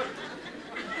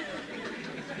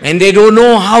 And they don't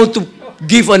know how to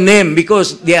give a name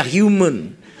because they are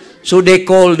human. So they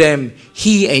call them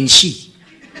he and she.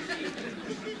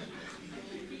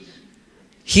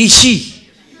 He, she.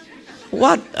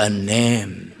 What a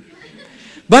name.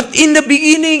 But in the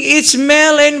beginning, it's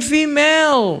male and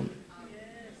female.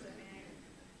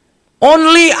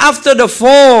 Only after the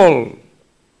fall,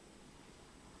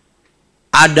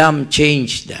 Adam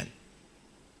changed that.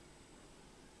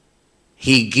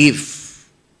 He gave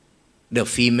the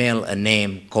female a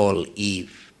name called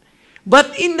Eve.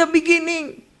 But in the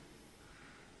beginning,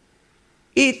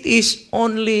 it is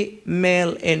only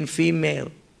male and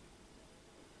female.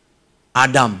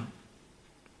 Adam,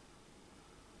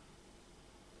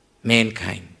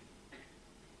 mankind.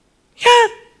 Yeah.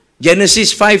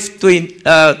 Genesis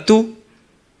 5:2.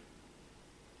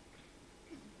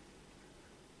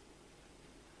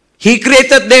 He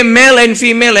created them male and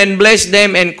female and blessed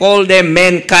them and called them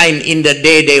mankind in the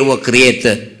day they were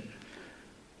created.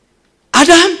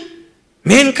 Adam,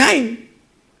 mankind.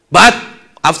 But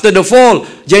after the fall,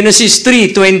 Genesis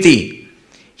 3:20,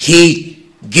 he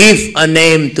gave a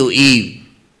name to Eve.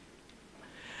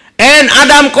 And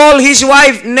Adam called his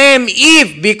wife name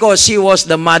Eve because she was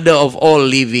the mother of all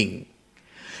living.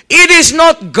 It is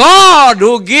not God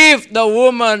who gave the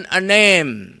woman a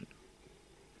name.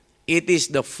 It is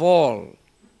the fall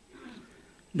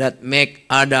that make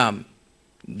Adam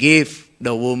give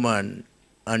the woman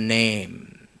a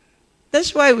name.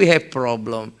 That's why we have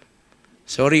problem.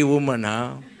 Sorry, woman,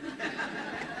 huh?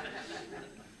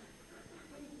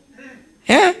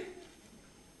 Yeah?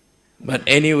 But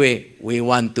anyway, we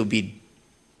want to be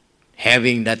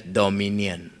having that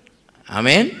dominion.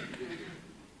 Amen?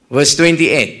 Verse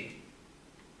 28.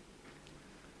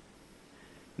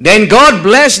 Then God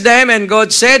blessed them and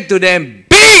God said to them,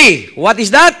 be, what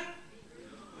is that?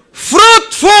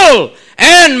 Fruitful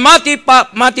and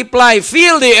multiply,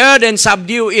 fill the earth and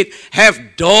subdue it.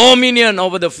 Have dominion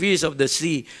over the fish of the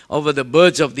sea, over the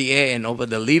birds of the air, and over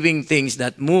the living things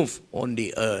that move on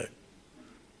the earth.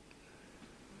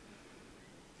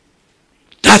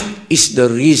 That is the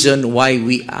reason why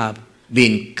we have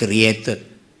been created,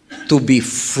 to be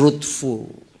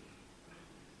fruitful.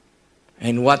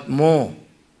 And what more?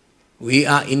 We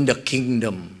are in the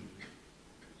kingdom.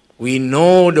 We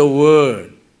know the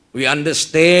word. We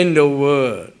understand the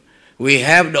word. We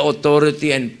have the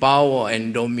authority and power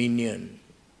and dominion.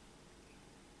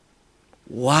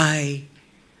 Why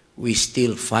we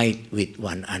still fight with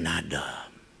one another?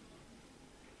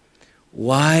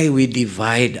 Why we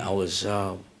divide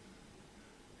ourselves?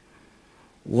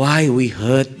 Why we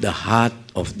hurt the heart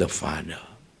of the Father?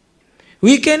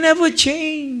 We can never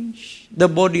change the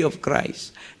body of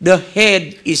Christ. The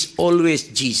head is always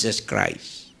Jesus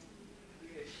Christ.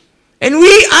 And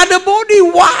we are the body.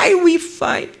 Why we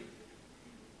fight?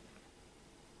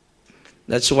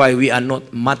 That's why we are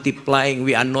not multiplying.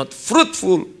 We are not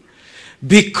fruitful.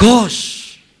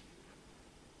 Because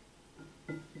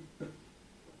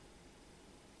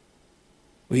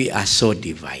we are so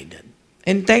divided.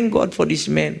 And thank God for this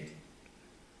man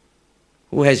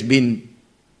who has been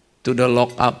to the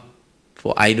lockup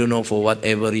for, I don't know, for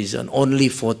whatever reason, only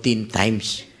 14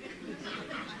 times.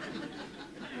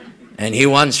 And he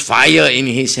wants fire in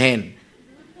his hand,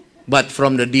 but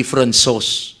from the different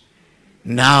source.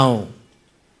 Now,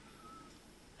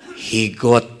 he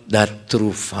got that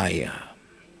true fire.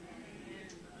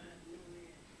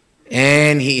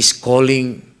 And he is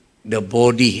calling the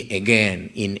body again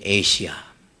in Asia.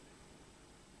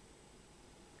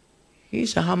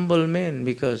 He's a humble man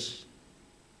because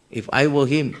if I were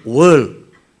him, world.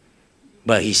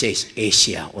 But he says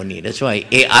Asia only. That's why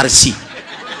ARC.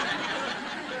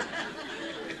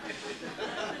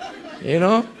 You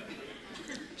know?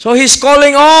 So he's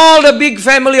calling all the big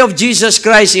family of Jesus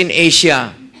Christ in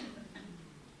Asia.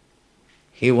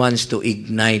 He wants to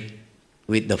ignite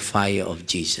with the fire of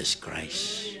Jesus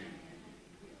Christ.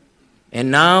 And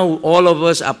now all of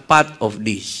us are part of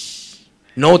this.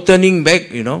 No turning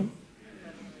back, you know.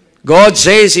 God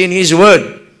says in His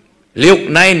Word, Luke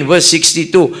 9 verse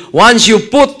 62, once you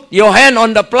put your hand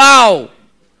on the plow,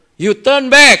 you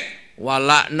turn back,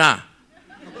 wala na.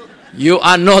 You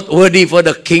are not worthy for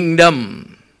the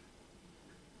kingdom.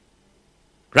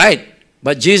 Right?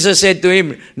 But Jesus said to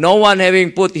him, no one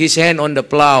having put his hand on the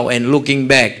plow and looking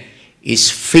back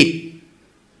is fit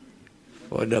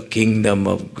For the kingdom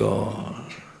of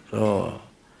God. So,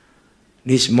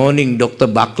 this morning, Dr.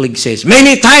 Buckling says,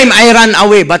 many times I ran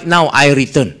away, but now I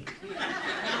return.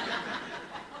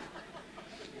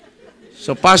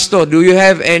 So, Pastor, do you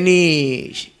have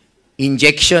any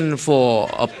injection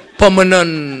for a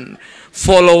permanent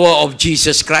follower of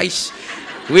Jesus Christ?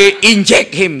 We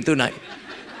inject him tonight.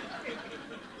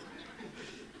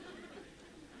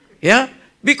 Yeah?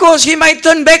 Because he might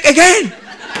turn back again.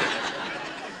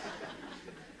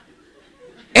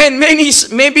 And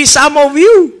maybe some of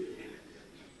you.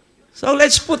 So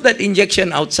let's put that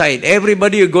injection outside.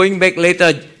 Everybody going back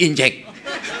later, inject.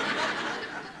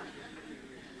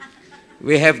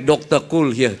 We have Dr.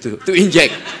 Cool here to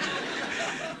inject.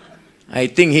 I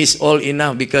think he's old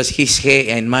enough because his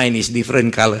hair and mine is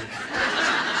different color.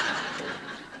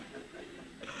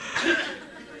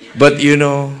 But you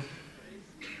know,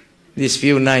 these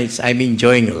few nights I'm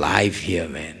enjoying life here,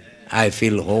 man. I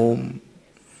feel home.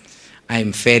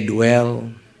 I'm fed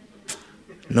well.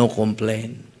 No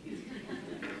complaint.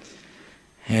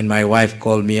 And my wife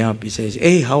called me up. He says,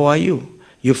 hey, how are you?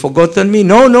 You forgotten me?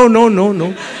 No. No.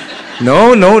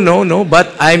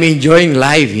 But I'm enjoying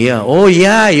life here. Oh,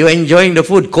 yeah, you're enjoying the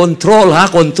food. Control, huh?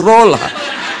 Control, huh?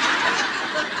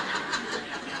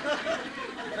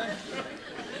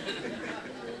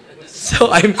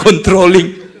 So I'm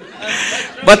controlling.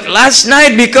 But last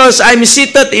night, because I'm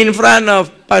seated in front of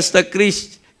Pastor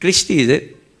Christy, is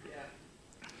it?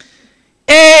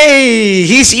 Hey,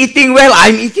 he's eating well.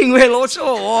 I'm eating well also.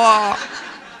 Oh.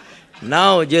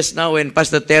 Now, just now when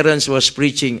Pastor Terence was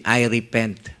preaching, I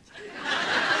repent.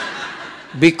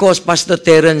 Because Pastor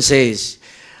Terence says,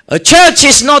 a church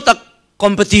is not a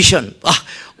competition.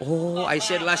 Oh, I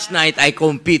said last night, I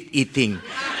compete eating.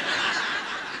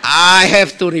 I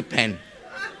have to repent.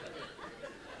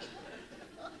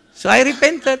 So I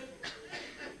repented.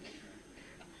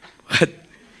 But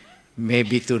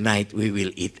maybe tonight we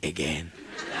will eat again.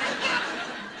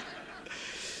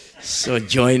 So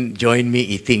join me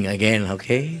eating again,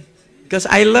 okay? Because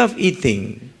I love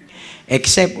eating.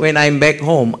 Except when I'm back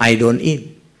home, I don't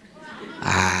eat.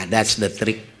 That's the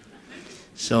trick.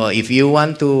 So if you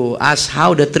want to ask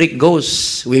how the trick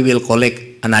goes, we will collect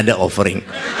another offering.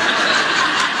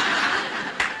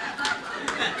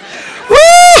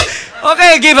 Woo!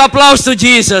 Okay, give applause to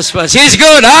Jesus first. He's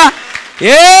good, huh?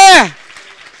 Yeah!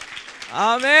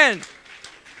 Amen.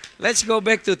 Let's go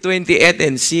back to 28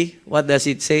 and see what does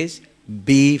it say.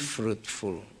 Be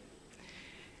fruitful.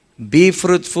 Be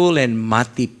fruitful and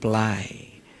multiply.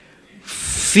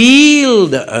 Fill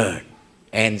the earth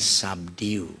and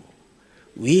subdue.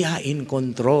 We are in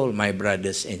control, my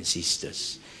brothers and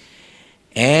sisters.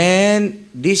 And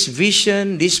this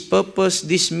vision, this purpose,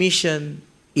 this mission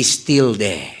is still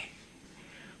there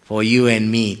for you and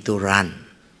me to run.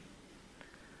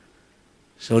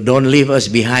 So don't leave us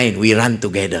behind. We run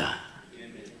together.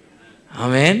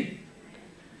 Amen.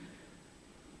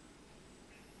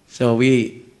 So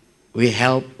we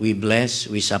help, we bless,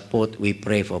 we support, we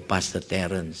pray for Pastor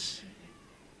Terence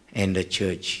and the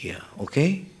church here.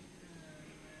 Okay?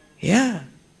 Yeah.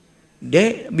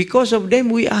 Because of them,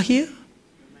 we are here.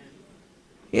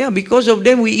 Yeah, because of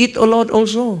them, we eat a lot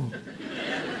also.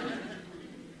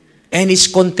 And it's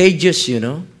contagious, you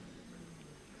know.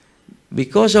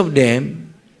 Because of them,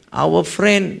 our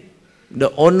friend,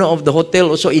 the owner of the hotel,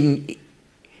 also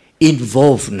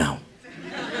involved now.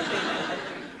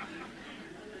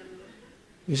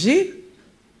 You see?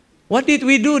 What did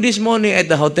we do this morning at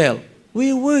the hotel?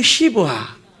 We worship.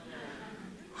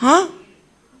 Huh?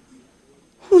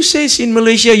 Who says in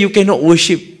Malaysia you cannot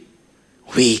worship?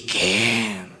 We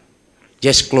can.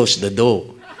 Just close the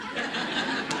door.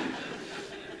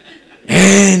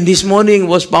 And this morning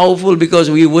was powerful because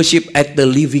we worship at the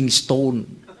living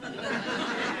stone.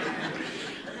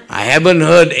 I haven't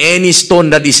heard any stone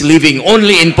that is living,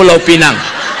 only in Pulau Pinang.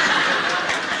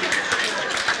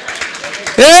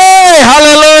 Hey,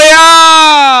 hallelujah!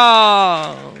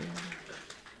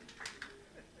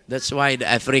 That's why the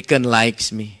African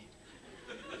likes me.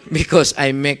 Because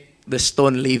I make the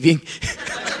stone living.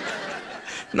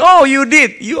 No, you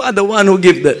did. You are the one who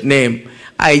gave the name.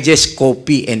 I just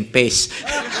copy and paste.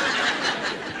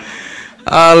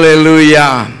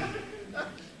 Hallelujah.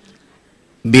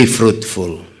 Be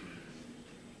fruitful.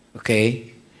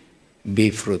 Okay? Be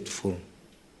fruitful.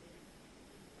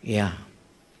 Yeah.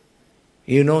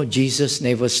 You know, Jesus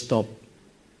never stopped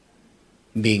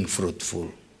being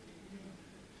fruitful.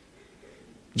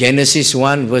 Genesis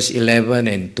 1 verse 11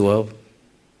 and 12.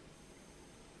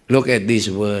 Look at this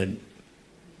word.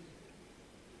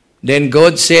 Then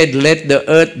God said, let the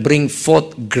earth bring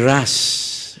forth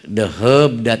grass, the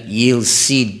herb that yields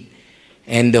seed,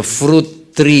 and the fruit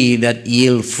tree that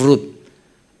yield fruit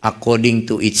according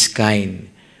to its kind,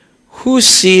 whose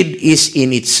seed is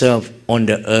in itself on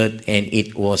the earth, and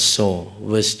it was so.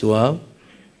 Verse 12.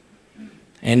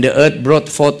 And the earth brought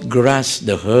forth grass,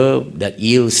 the herb that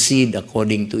yields seed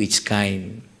according to its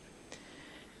kind,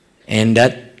 and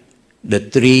that the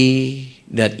tree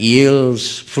that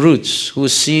yields fruits,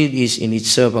 whose seed is in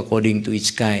itself according to its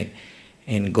kind.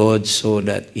 And God saw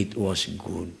that it was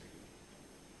good.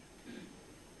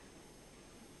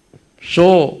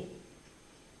 So,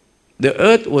 the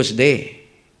earth was there.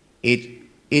 It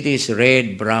is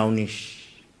red,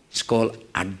 brownish. It's called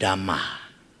Adama.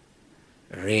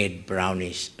 Red,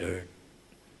 brownish earth.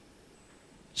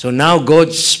 So now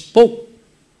God spoke.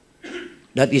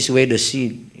 That is where the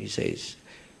seed, he says.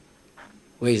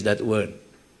 Where is that word?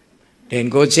 Then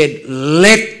God said,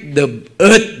 let the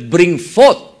earth bring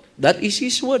forth. That is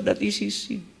his word, that is his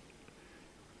seed.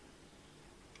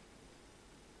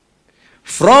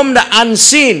 From the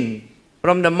unseen,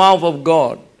 from the mouth of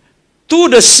God, to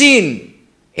the seen,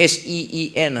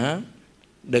 S-E-E-N,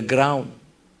 the ground.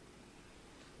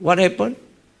 What happened?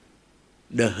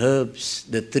 The herbs,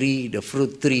 the tree, the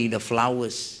fruit tree, the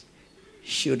flowers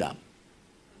shoot up.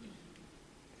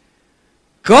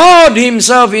 God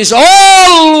himself is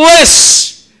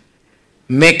always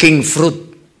making fruit.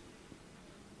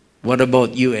 What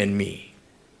about you and me?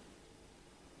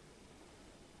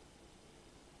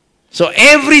 So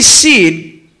every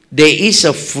seed, there is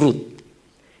a fruit.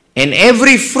 And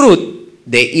every fruit,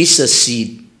 there is a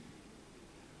seed.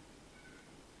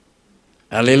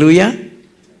 Hallelujah.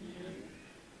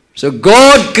 So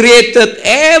God created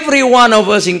every one of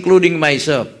us, including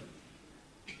myself.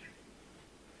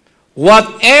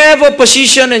 Whatever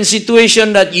position and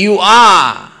situation that you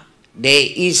are, there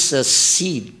is a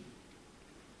seed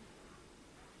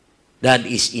that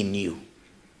is in you.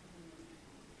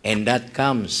 And that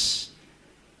comes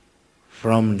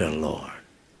from the Lord.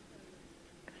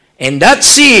 And that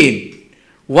seed,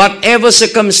 whatever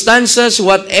circumstances,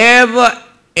 whatever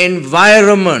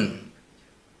environment,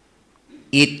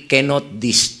 it cannot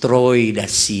destroy the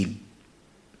seed.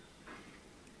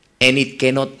 And it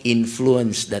cannot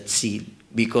influence that seed,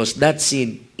 because that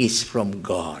seed is from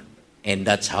God. And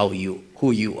that's who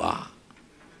you are.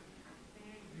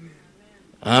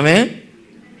 Amen?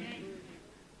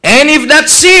 And if that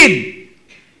seed,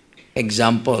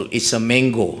 example, it's a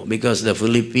mango, because the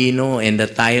Filipino and the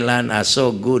Thailand are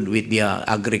so good with their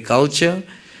agriculture.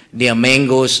 Their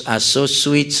mangoes are so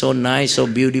sweet, so nice, so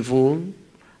beautiful,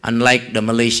 unlike the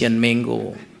Malaysian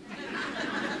mango.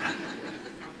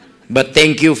 But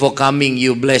thank you for coming.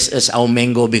 You bless us. Our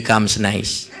mango becomes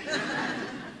nice.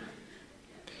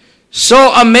 So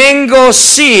a mango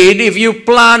seed, if you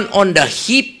plant on the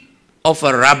heap of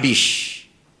a rubbish,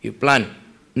 you plant,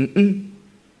 then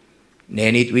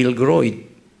it will grow, it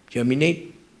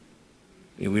germinate,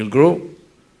 it will grow.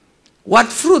 What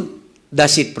fruit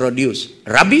does it produce?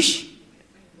 Rubbish?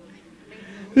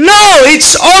 No,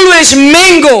 it's always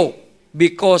mango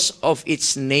because of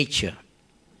its nature.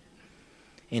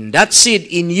 And that seed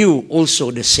in you also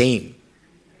the same.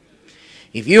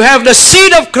 If you have the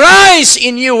seed of Christ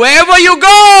in you, wherever you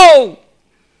go,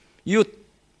 you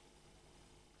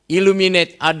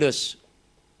illuminate others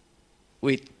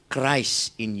with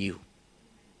Christ in you.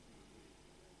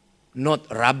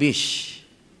 Not rubbish.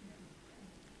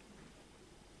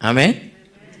 Amen?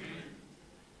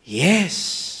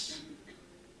 Yes.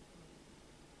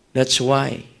 That's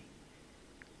why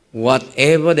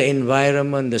whatever the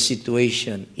environment, the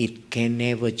situation, it can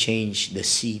never change the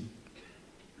seed.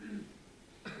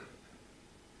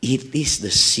 It is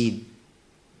the seed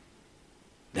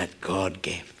that God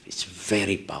gave. It's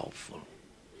very powerful.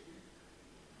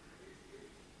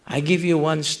 I give you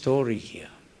one story here.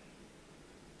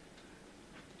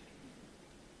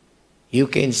 You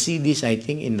can see this, I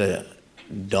think, in the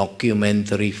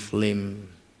documentary film,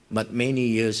 but many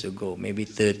years ago, maybe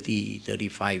 30,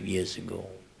 35 years ago.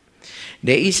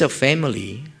 There is a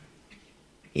family.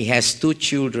 He has 2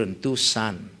 children, 2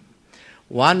 sons.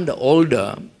 One, the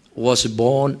older, was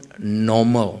born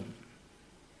normal.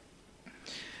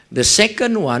 The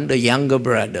second one, the younger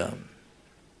brother,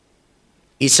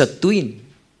 is a twin.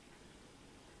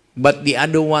 But the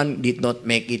other one did not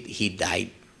make it. He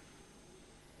died.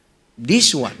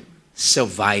 This one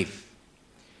survived,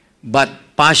 but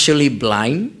partially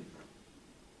blind,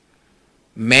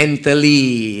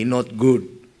 mentally not good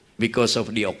because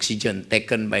of the oxygen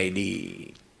taken by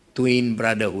the twin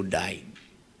brother who died.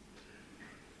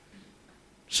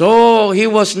 So he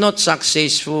was not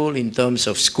successful in terms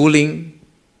of schooling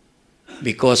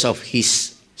because of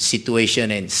his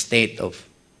situation and state of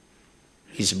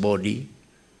his body.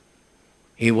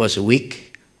 He was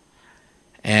weak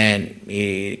and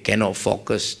he cannot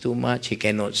focus too much. He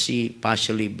cannot see,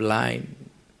 partially blind.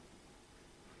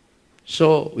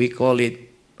 So we call it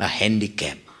a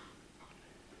handicap.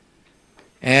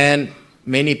 And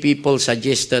many people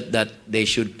suggested that they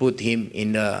should put him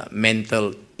in a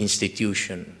mental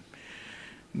institution.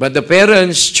 But the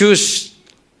parents choose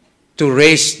to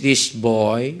raise this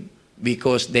boy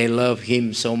because they love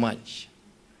him so much.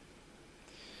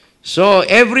 So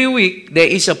every week there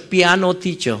is a piano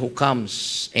teacher who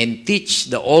comes and teach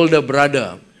the older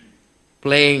brother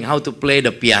how to play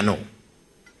the piano.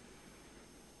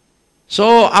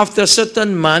 So after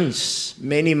certain months,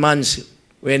 many months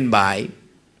went by,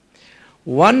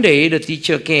 one day the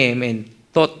teacher came and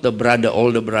taught the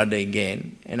older brother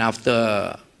again, and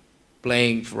after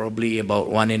playing probably about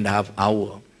 1.5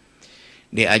 hours,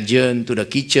 they adjourned to the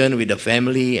kitchen with the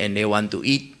family and they want to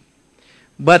eat.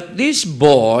 But this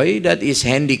boy that is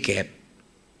handicapped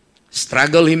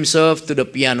struggled himself to the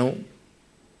piano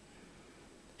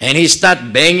and he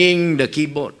started banging the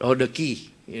keyboard or the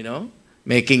key,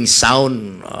 making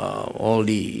sound, all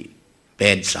the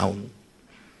bad sound.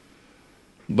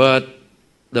 But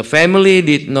the family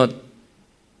did not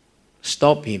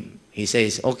stop him. He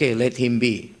says, okay, let him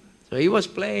be. So he was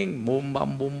playing, boom,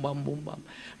 bam, boom, bam, boom, bam.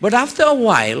 But after a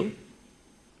while,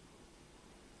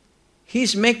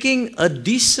 he's making a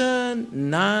decent,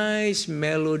 nice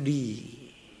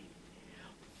melody.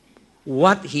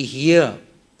 What he hear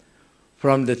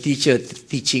from the teacher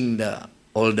teaching the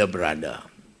older brother.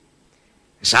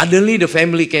 Suddenly the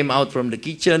family came out from the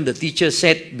kitchen. The teacher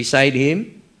sat beside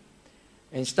him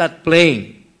and start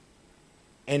playing.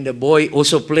 And the boy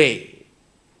also play.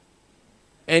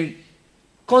 And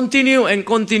continue,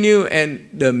 and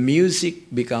the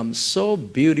music becomes so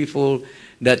beautiful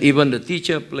that even the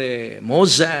teacher play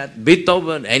Mozart,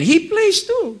 Beethoven, and he plays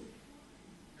too.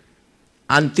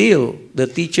 Until the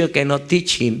teacher cannot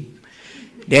teach him.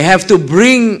 They have to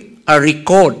bring a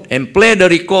record and play the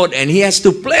record, and he has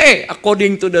to play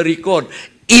according to the record.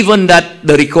 Even that,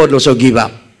 the record also give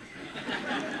up.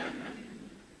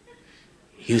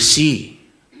 You see,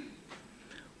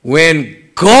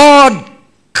 when God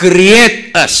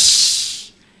create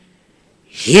us,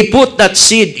 He put that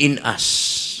seed in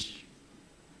us.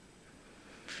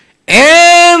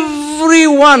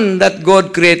 Everyone that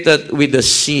God created with the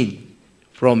seed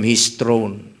from His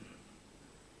throne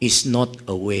is not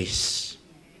a waste.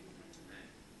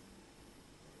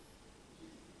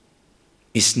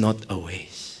 It's not a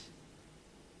waste.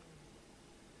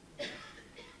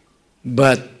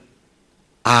 But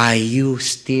are you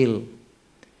still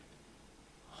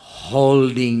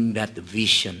holding that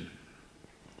vision,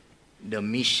 the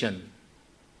mission,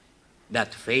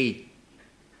 that faith,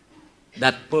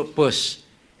 that purpose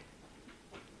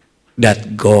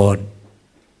that God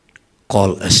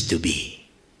called us to be?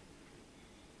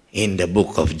 In the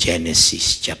book of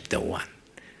Genesis chapter 1,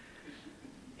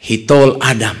 He told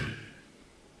Adam,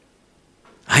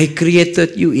 I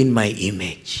created you in my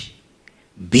image.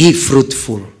 Be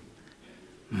fruitful,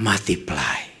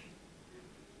 multiply.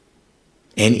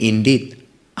 And indeed,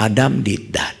 Adam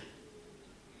did that.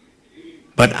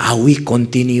 But are we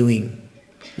continuing?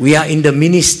 We are in the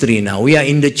ministry now. We are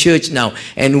in the church now.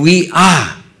 And we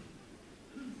are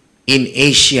in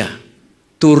Asia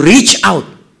to reach out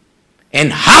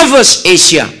and harvest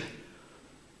Asia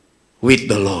with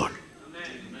the Lord.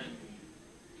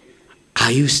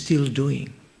 Are you still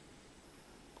doing?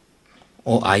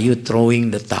 Or are you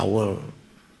throwing the towel?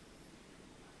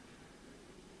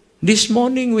 This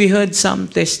morning we heard some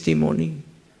testimony.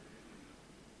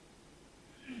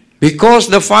 Because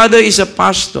the father is a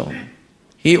pastor,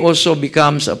 he also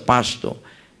becomes a pastor,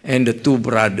 and the two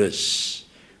brothers.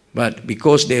 But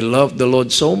because they love the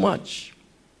Lord so much,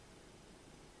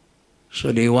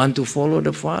 so they want to follow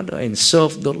the father and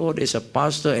serve the Lord as a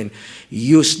pastor and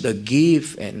use the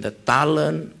gift and the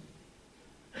talent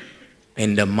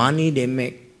and the money they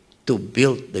make to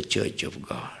build the church of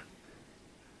God.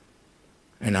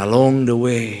 And along the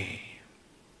way,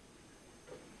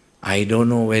 I don't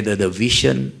know whether the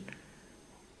vision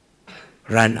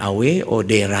ran away or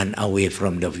they ran away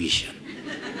from the vision.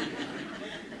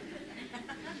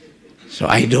 So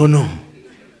I don't know.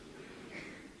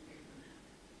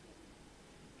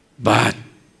 But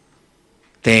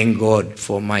thank God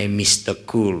for my Mr.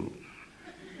 Cool.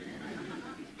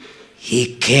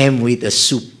 He came with a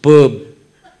superb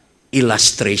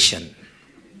illustration.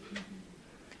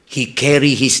 He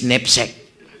carried his knapsack.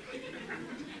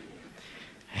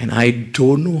 And I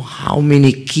don't know how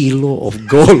many kilo of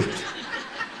gold.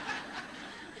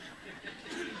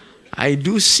 I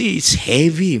do see it's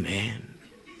heavy, man.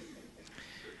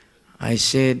 I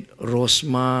said,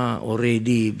 Rosma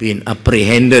already been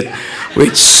apprehended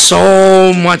with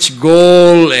so much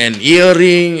gold and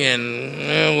earring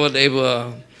and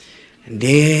whatever. And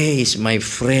there is my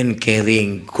friend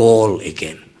carrying gold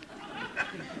again.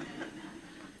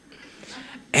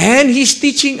 And he's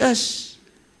teaching us,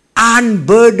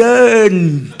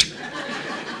 unburdened.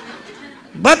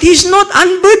 But he's not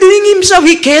unburdening himself,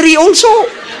 he carry also.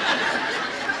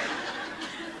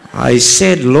 I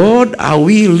said, Lord, are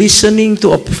we listening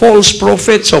to a false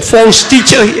prophet or false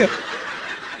teacher here?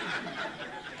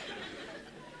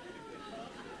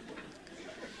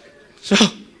 So,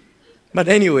 but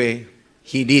anyway,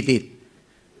 he did it.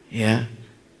 Yeah.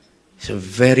 It's a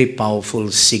very powerful,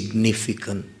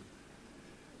 significant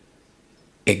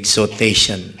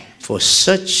exhortation for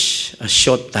such a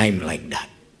short time like that.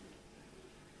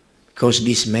 Because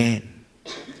this man,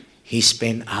 he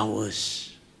spent hours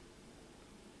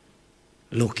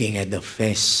looking at the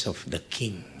face of the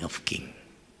King of Kings.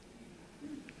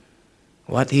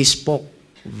 What he spoke,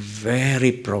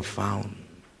 very profound.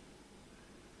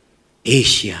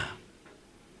 Asia,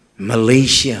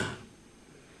 Malaysia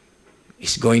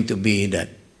is going to be that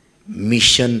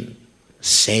mission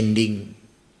sending,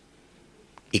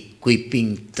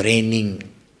 equipping, training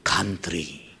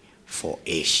country for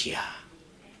Asia.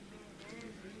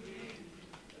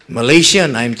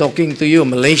 Malaysian, I'm talking to you,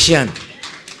 Malaysian.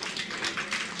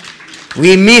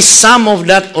 We missed some of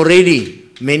that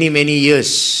already. Many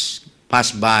years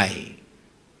passed by.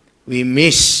 We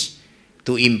missed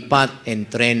to impart and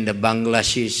train the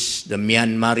Bangladeshis, the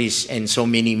Myanmaris, and so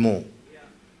many more.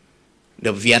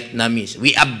 The Vietnamese.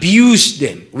 We abuse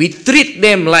them. We treat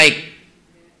them like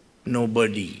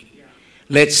nobody.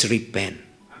 Let's repent.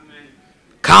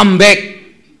 Come back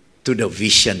to the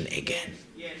vision again.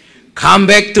 Come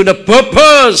back to the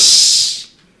purpose.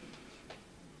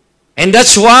 And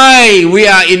that's why we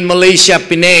are in Malaysia,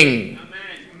 Penang.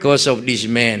 Because of this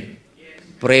man.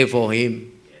 Pray for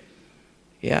him.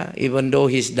 Yeah, even though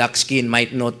his dark skin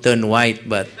might not turn white,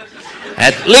 but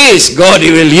at least God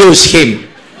will use him.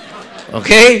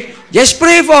 Okay? Just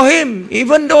pray for him.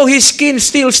 Even though his skin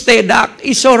still stay dark,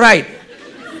 it's all right.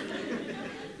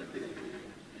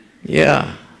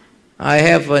 Yeah. I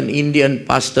have an Indian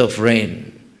pastor friend.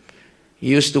 He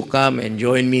used to come and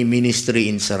join me ministry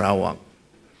in Sarawak.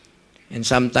 And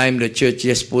sometimes the church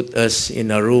just put us in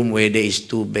a room where there is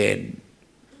 2 beds.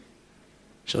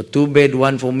 So 2 beds,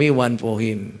 1 for me, 1 for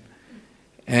him.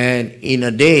 And in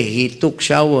a day, he took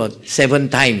shower 7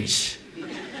 times.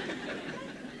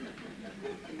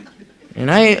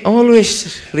 And I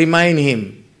always remind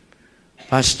him,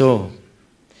 Pastor,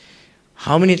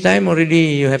 how many times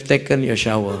already you have taken your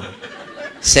shower?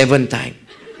 7 times.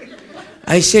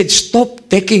 I said, stop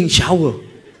taking shower.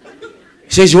 He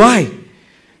says, why?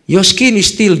 Your skin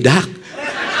is still dark.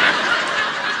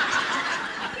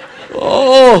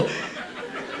 Oh,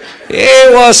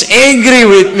 he was angry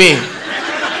with me.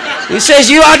 He says,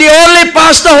 you are the only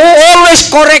pastor who always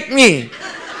correct me.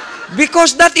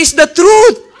 Because that is the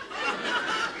truth.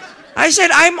 I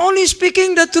said, I'm only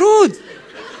speaking the truth.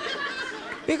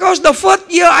 Because the 4th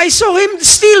year I saw him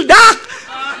still dark.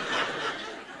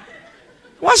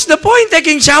 What's the point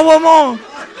taking shower more?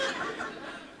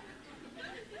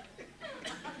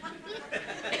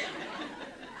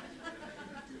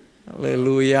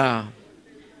 Hallelujah.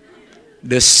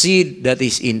 The seed that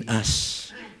is in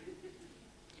us,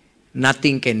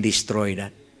 nothing can destroy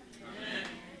that.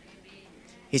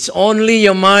 It's only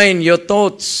your mind, your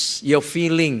thoughts, your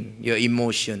feeling, your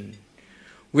emotion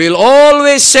will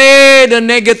always say the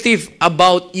negative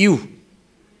about you.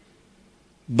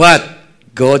 But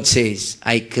God says,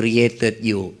 I created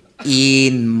you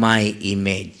in my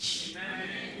image.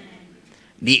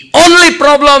 The only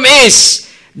problem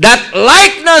is that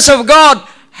likeness of God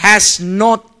has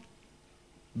not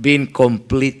been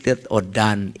completed or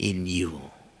done in you.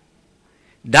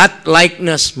 That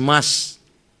likeness must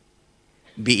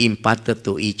be imparted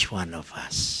to each one of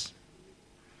us.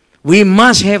 We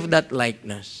must have that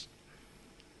likeness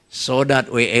so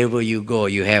that wherever you go,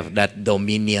 you have that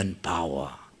dominion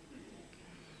power.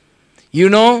 You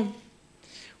know,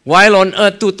 while on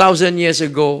earth 2,000 years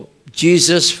ago,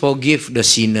 Jesus forgave the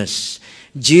sinners.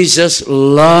 Jesus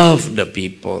loved the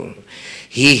people.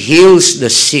 He heals the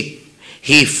sick.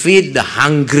 He feeds the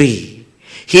hungry.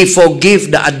 He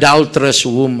forgave the adulterous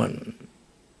woman.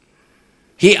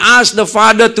 He asked the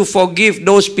Father to forgive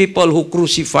those people who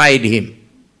crucified him.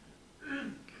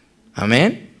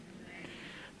 Amen?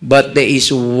 But there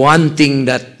is one thing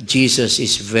that Jesus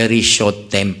is very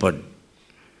short-tempered.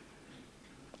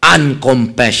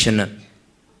 Uncompassionate.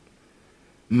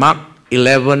 Mark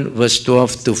 11 verse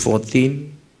 12 to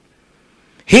 14.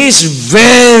 He's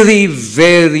very,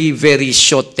 very, very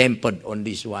short-tempered on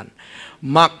this one.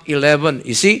 Mark 11,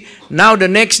 you see? Now the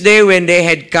next day when they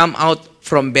had come out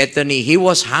from Bethany, he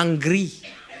was hungry.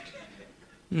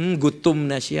 Gutom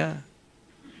na siya.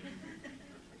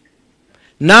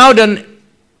 Now the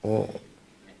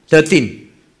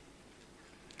 13.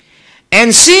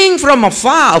 And seeing from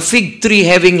afar a fig tree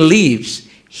having leaves,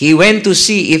 he went to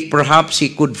see if perhaps he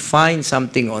could find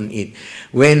something on it.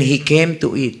 When he came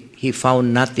to it, he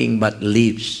found nothing but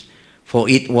leaves, for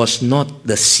it was not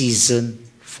the season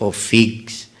for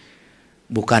figs.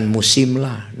 Bukan musim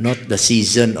lah, not the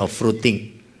season of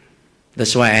fruiting.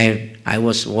 That's why I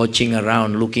was watching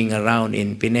around, looking around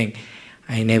in Penang.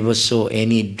 I never saw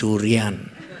any durian.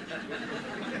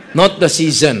 Not the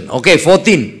season. Okay,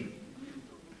 14.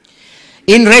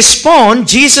 In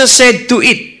response, Jesus said to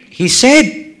it, he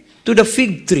said to the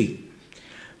fig tree,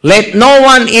 let no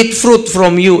one eat fruit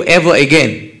from you ever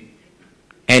again.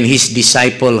 And his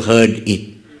disciple heard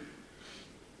it.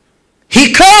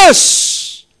 He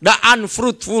cursed the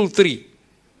unfruitful tree.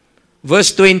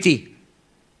 Verse 20.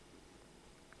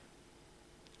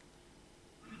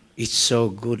 It's so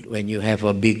good when you have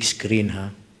a big screen, huh?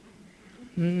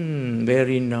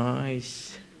 Very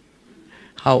nice.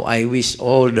 How I wish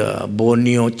all the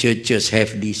Borneo churches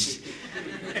have this.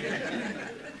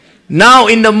 Now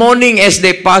in the morning as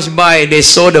they passed by, they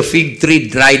saw the fig tree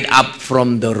dried up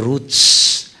from the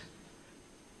roots.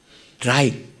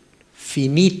 Dried.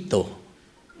 Finito.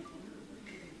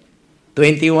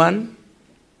 21.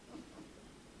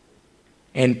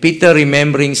 And Peter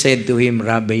remembering said to him,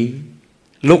 Rabbi,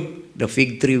 look, the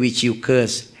fig tree which you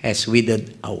cursed has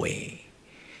withered away.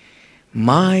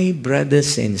 My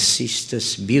brothers and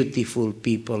sisters, beautiful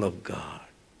people of God,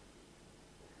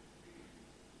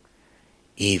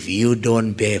 if you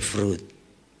don't bear fruit,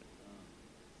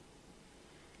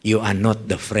 you are not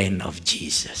the friend of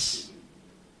Jesus.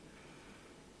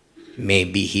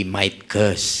 Maybe he might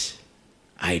curse.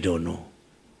 I don't know.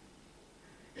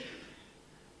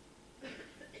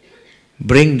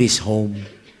 Bring this home.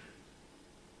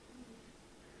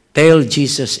 Tell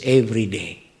Jesus every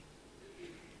day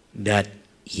that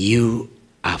you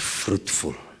are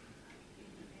fruitful.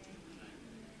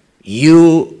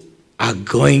 You are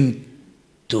going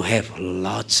to have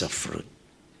lots of fruit.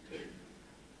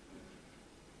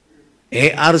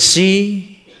 ARC,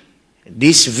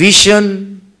 this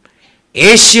vision,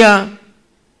 Asia,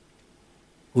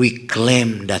 we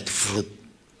claim that fruit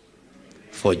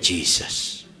for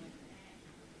Jesus.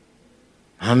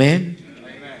 Amen?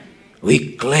 Amen.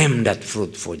 We claim that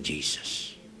fruit for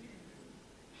Jesus.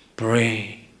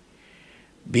 Pray.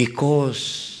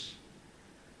 Because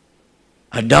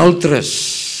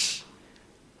adulteress,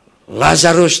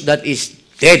 Lazarus that is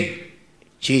dead,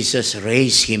 Jesus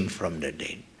raised him from the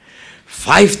dead.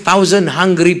 5,000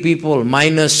 hungry people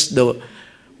minus the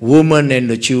woman and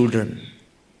the children.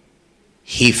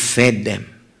 He fed them.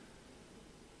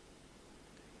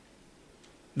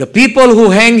 The people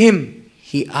who hang him,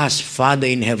 he asked Father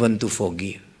in heaven to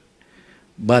forgive.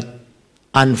 But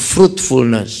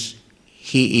unfruitfulness,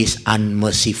 he is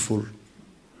unmerciful.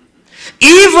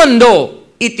 Even though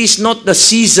it is not the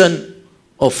season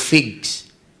of figs,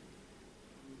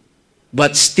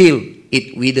 but still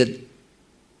it withered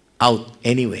out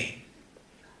anyway.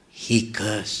 He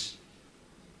cursed.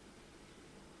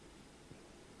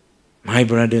 My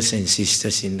brothers and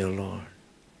sisters in the Lord,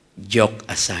 joke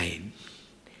aside,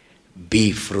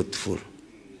 be fruitful.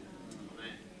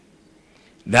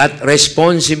 That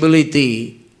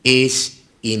responsibility is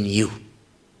in you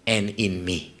and in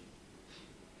me.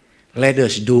 Let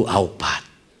us do our part,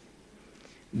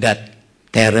 that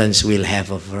Terence will have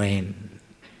a friend,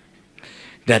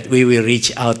 that we will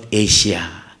reach out Asia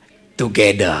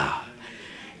together.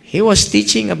 He was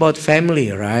teaching about family,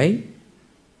 right?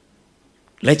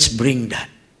 Let's bring that.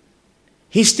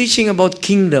 He's teaching about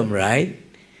kingdom, right?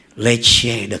 Let's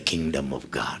share the kingdom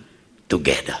of God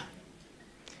together.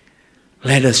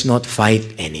 Let us not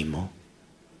fight anymore.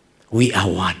 We are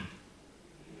one.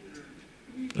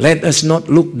 Let us not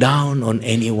look down on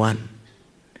anyone.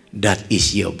 That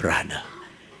is your brother.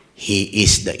 He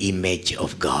is the image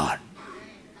of God.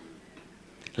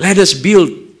 Let us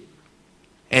build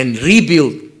and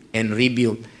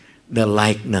rebuild the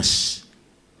likeness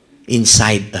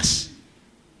inside us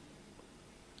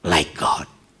like God.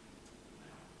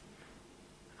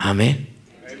 Amen?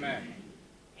 Amen.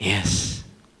 Yes.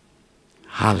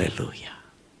 Hallelujah.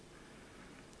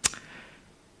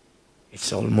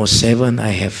 It's almost 7. I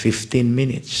have 15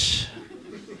 minutes.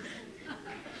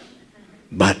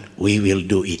 But we will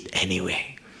do it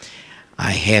anyway.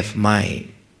 I have my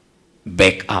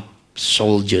backup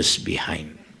soldiers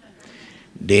behind.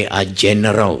 They are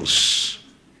generals.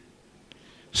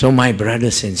 So my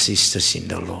brothers and sisters in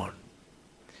the Lord,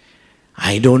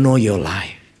 I don't know your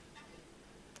life.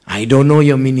 I don't know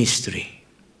your ministry.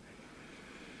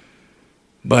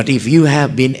 But if you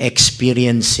have been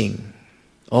experiencing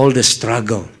all the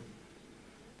struggle,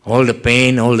 all the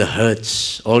pain, all the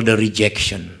hurts, all the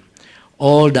rejection,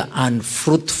 all the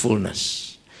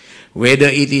unfruitfulness, whether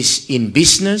it is in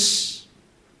business,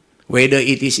 whether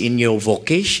it is in your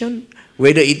vocation,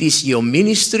 whether it is your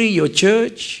ministry, your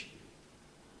church,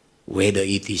 whether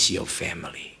it is your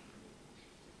family.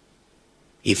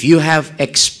 If you have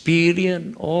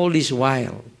experienced all this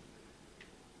while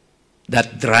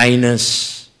that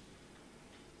dryness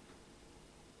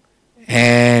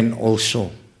and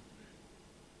also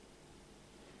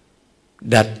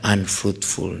that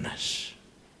unfruitfulness,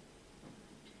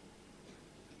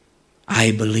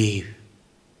 I believe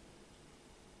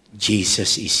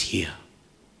Jesus is here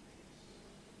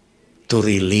to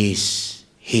release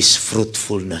His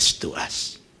fruitfulness to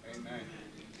us. Amen.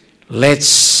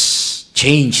 Let's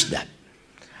change that.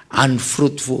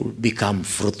 Unfruitful become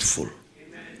fruitful.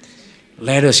 Amen.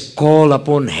 Let us call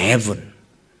upon heaven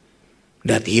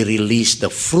that He release the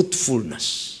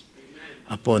fruitfulness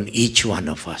upon each one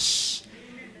of us.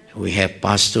 We have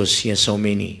pastors here, so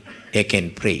many. They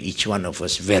can pray, each one of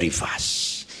us, very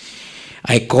fast.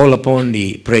 I call upon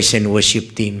the praise and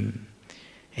worship team.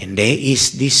 And there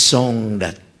is this song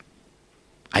that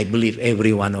I believe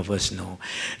every one of us know.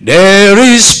 There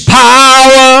is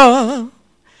power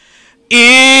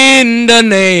in the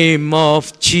name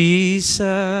of Jesus.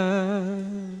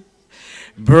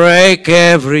 Break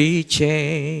every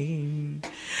chain.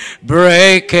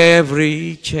 Break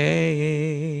every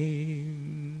chain.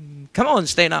 Come on,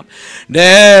 stand up.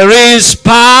 There is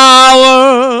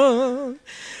power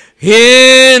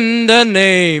in the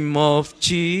name of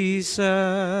Jesus.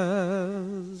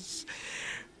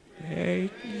 There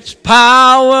is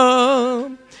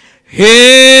power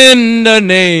in the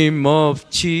name of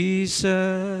Jesus.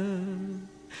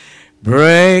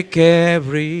 Break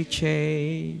every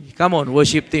chain. Come on,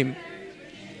 worship team.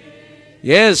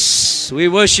 Yes, we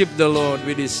worship the Lord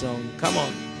with this song. Come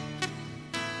on.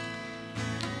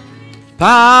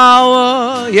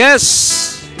 Power,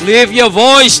 yes. Lift your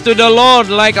voice to the Lord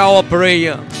like our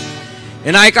prayer.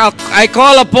 And I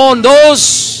call upon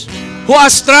those who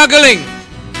are struggling,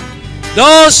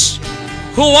 those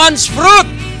who wants fruit.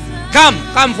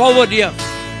 Come forward here.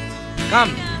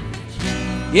 Come.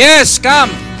 Yes, come.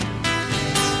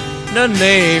 In the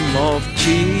name of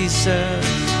Jesus.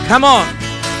 Come on.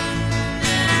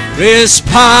 There is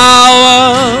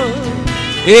power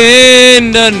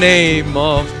in the name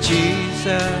of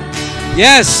Jesus.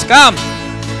 Yes, come.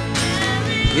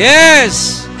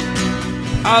 Yes.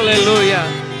 Hallelujah.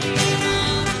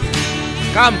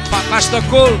 Come, Pastor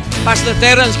Cool, Pastor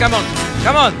Terence, come on.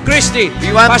 Come on, Christy.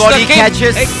 We want Pastor body Kim.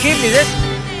 catches. Hey, Kim, is it?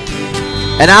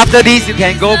 And after this, you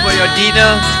can go for your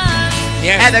dinner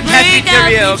Yes. at the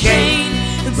cafeteria, okay?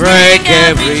 Break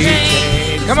every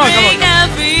chain. Come on, come on, come on.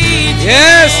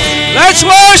 Yes. Let's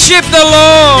worship the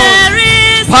Lord.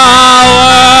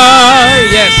 Power.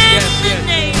 Yes, yes, yes.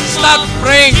 Start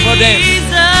praying for them.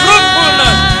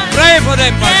 Fruitfulness. Pray for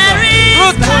them, Pastor.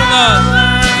 Fruitfulness.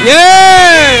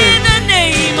 Yes. In the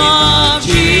name of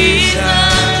Jesus.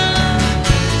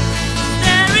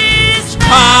 There is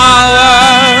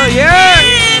Power. Yes.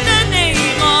 in the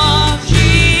name of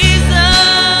Jesus.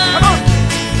 Come on.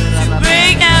 To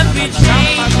break every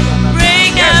chain.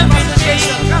 Break every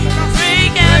chain.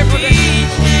 Break every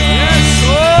chain. Yes.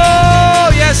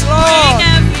 Oh, yes, Break Lord.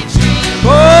 every chain. Oh,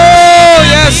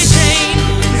 yes.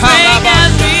 Break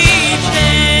every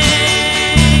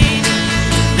chain.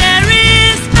 There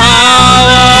is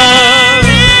power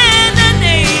in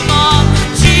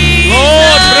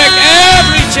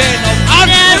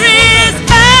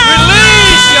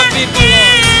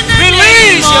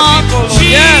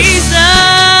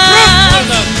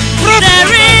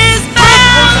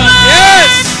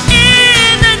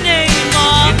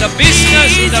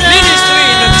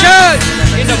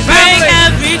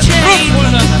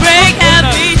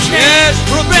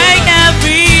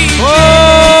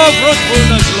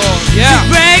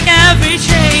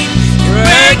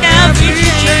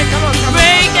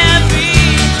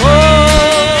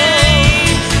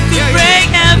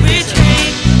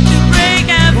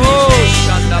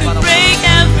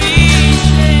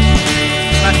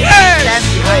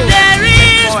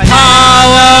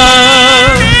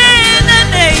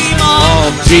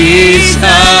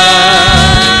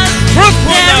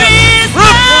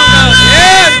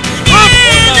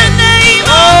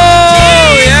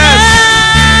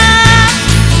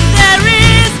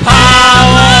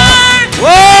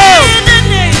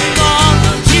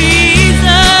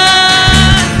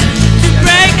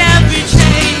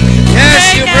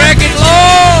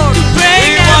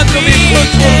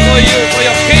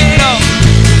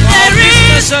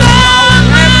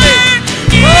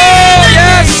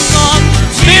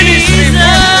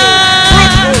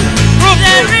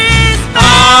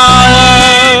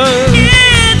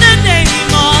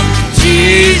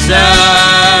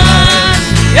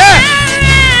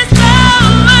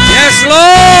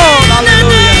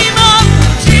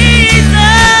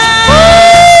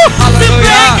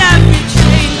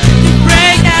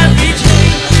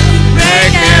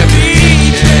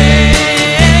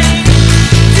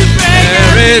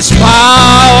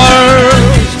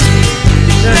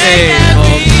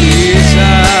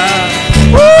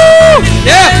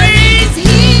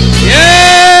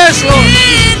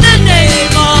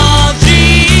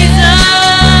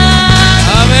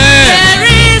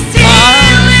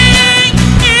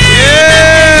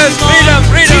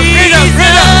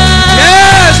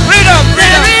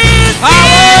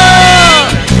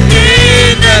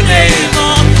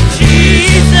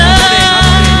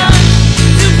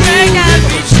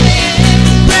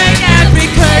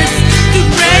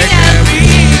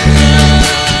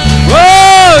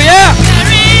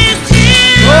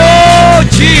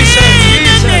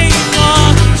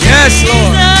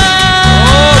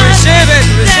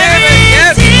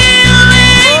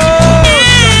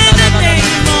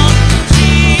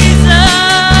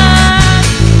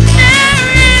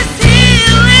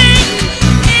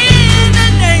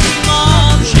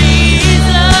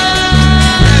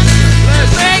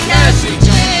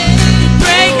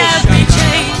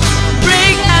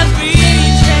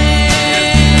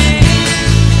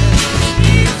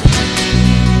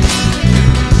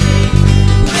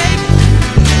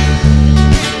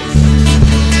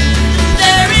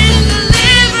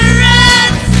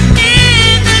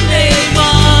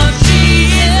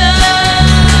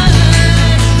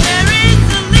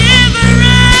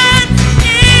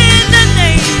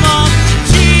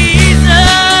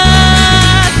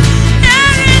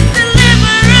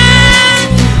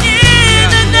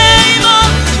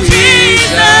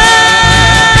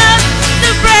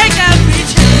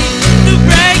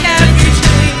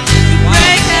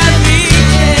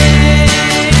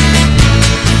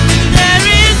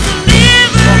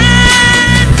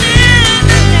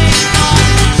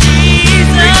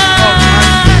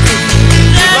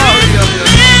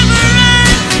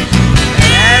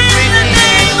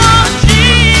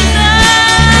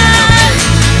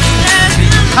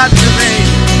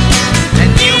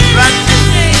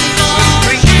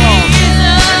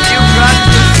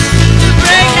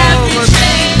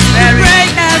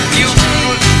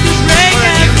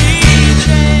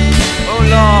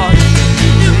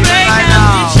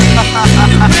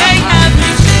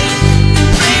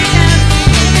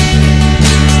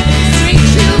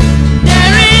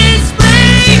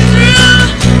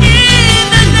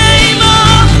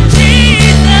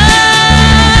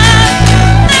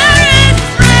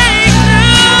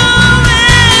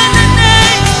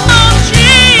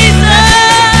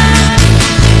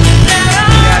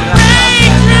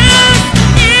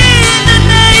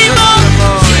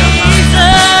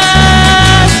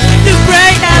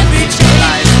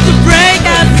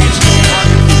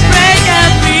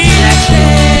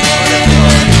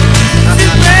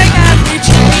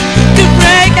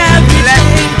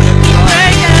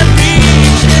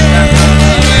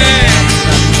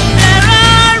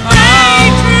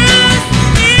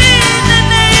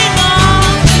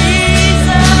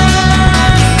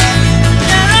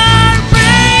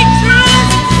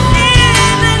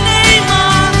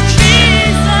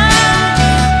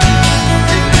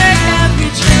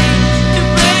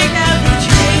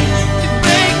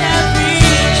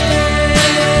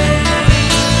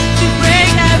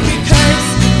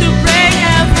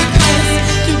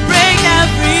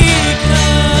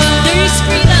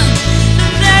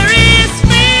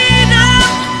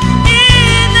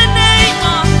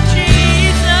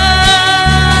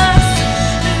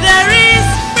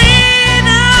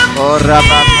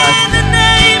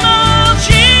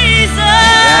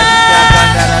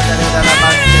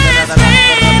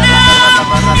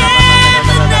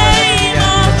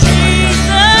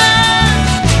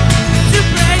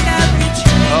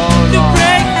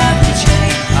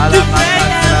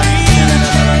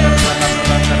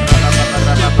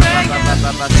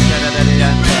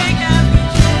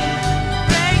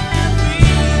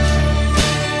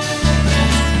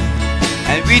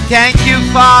thank you,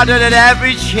 Father, that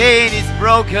every chain is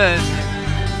broken.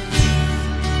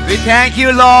 We thank you,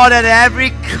 Lord, that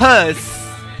every curse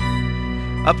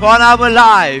upon our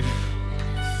life,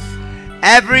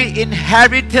 every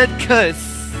inherited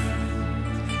curse,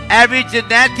 every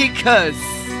genetic curse,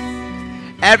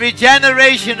 every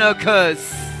generational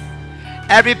curse,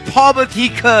 every poverty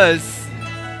curse,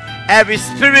 every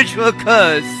spiritual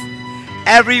curse,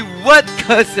 every word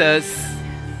curses,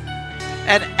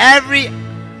 and every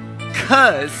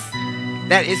curse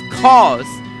that is caused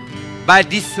by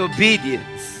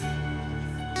disobedience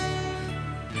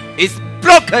is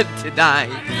broken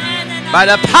tonight by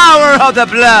the power of the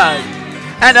blood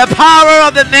and the power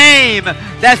of the name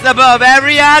that's above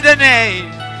every other name.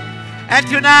 And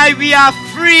tonight we are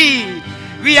free.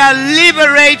 We are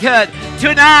liberated.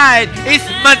 Tonight is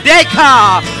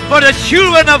Merdeka for the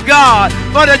children of God,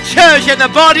 for the church and the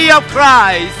body of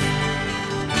Christ.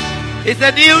 It's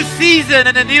a new season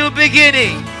and a new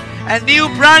beginning, and new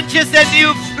branches and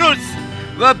new fruits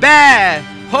will bear.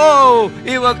 Oh,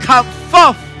 it will come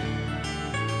forth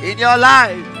in your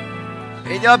life,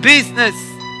 in your business,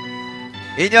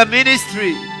 in your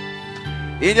ministry,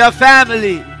 in your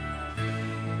family,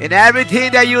 in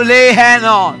everything that you lay hand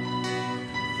on.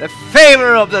 The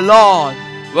favor of the Lord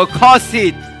will cause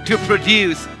it to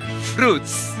produce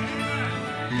fruits.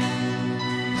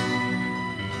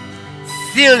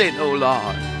 Seal it, O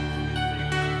Lord.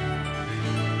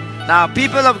 Now,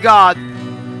 people of God,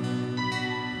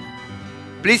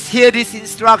 please hear this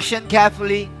instruction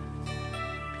carefully.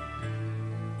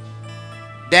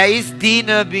 There is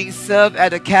dinner being served at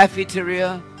the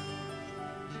cafeteria,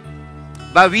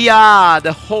 but we are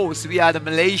the hosts, we are the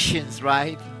Malaysians,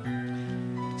 right?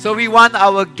 So we want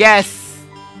our guests,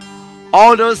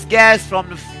 all those guests from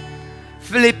the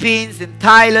Philippines and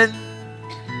Thailand,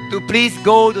 to please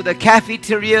go to the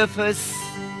cafeteria first.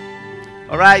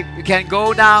 Alright, you can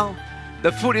go now.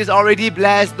 The food is already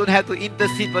blessed, don't have to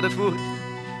intercede for the food.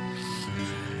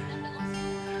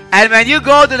 And when you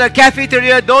go to the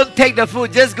cafeteria, don't take the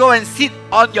food, just go and sit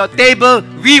on your table.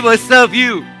 We will serve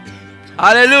you.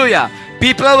 Hallelujah.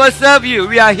 People will serve you.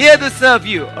 We are here to serve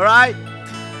you. Alright?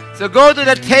 So go to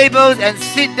the tables and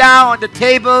sit down on the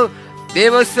table. They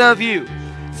will serve you.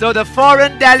 So the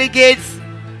foreign delegates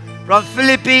from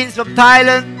Philippines, from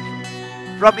Thailand,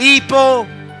 from Ipoh,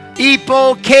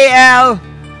 KL.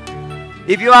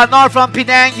 If you are not from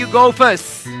Penang, you go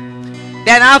first.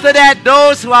 Then after that,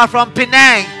 those who are from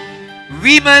Penang,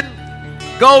 women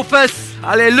go first.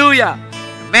 Hallelujah.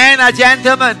 Men are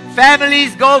gentlemen.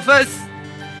 Families go first.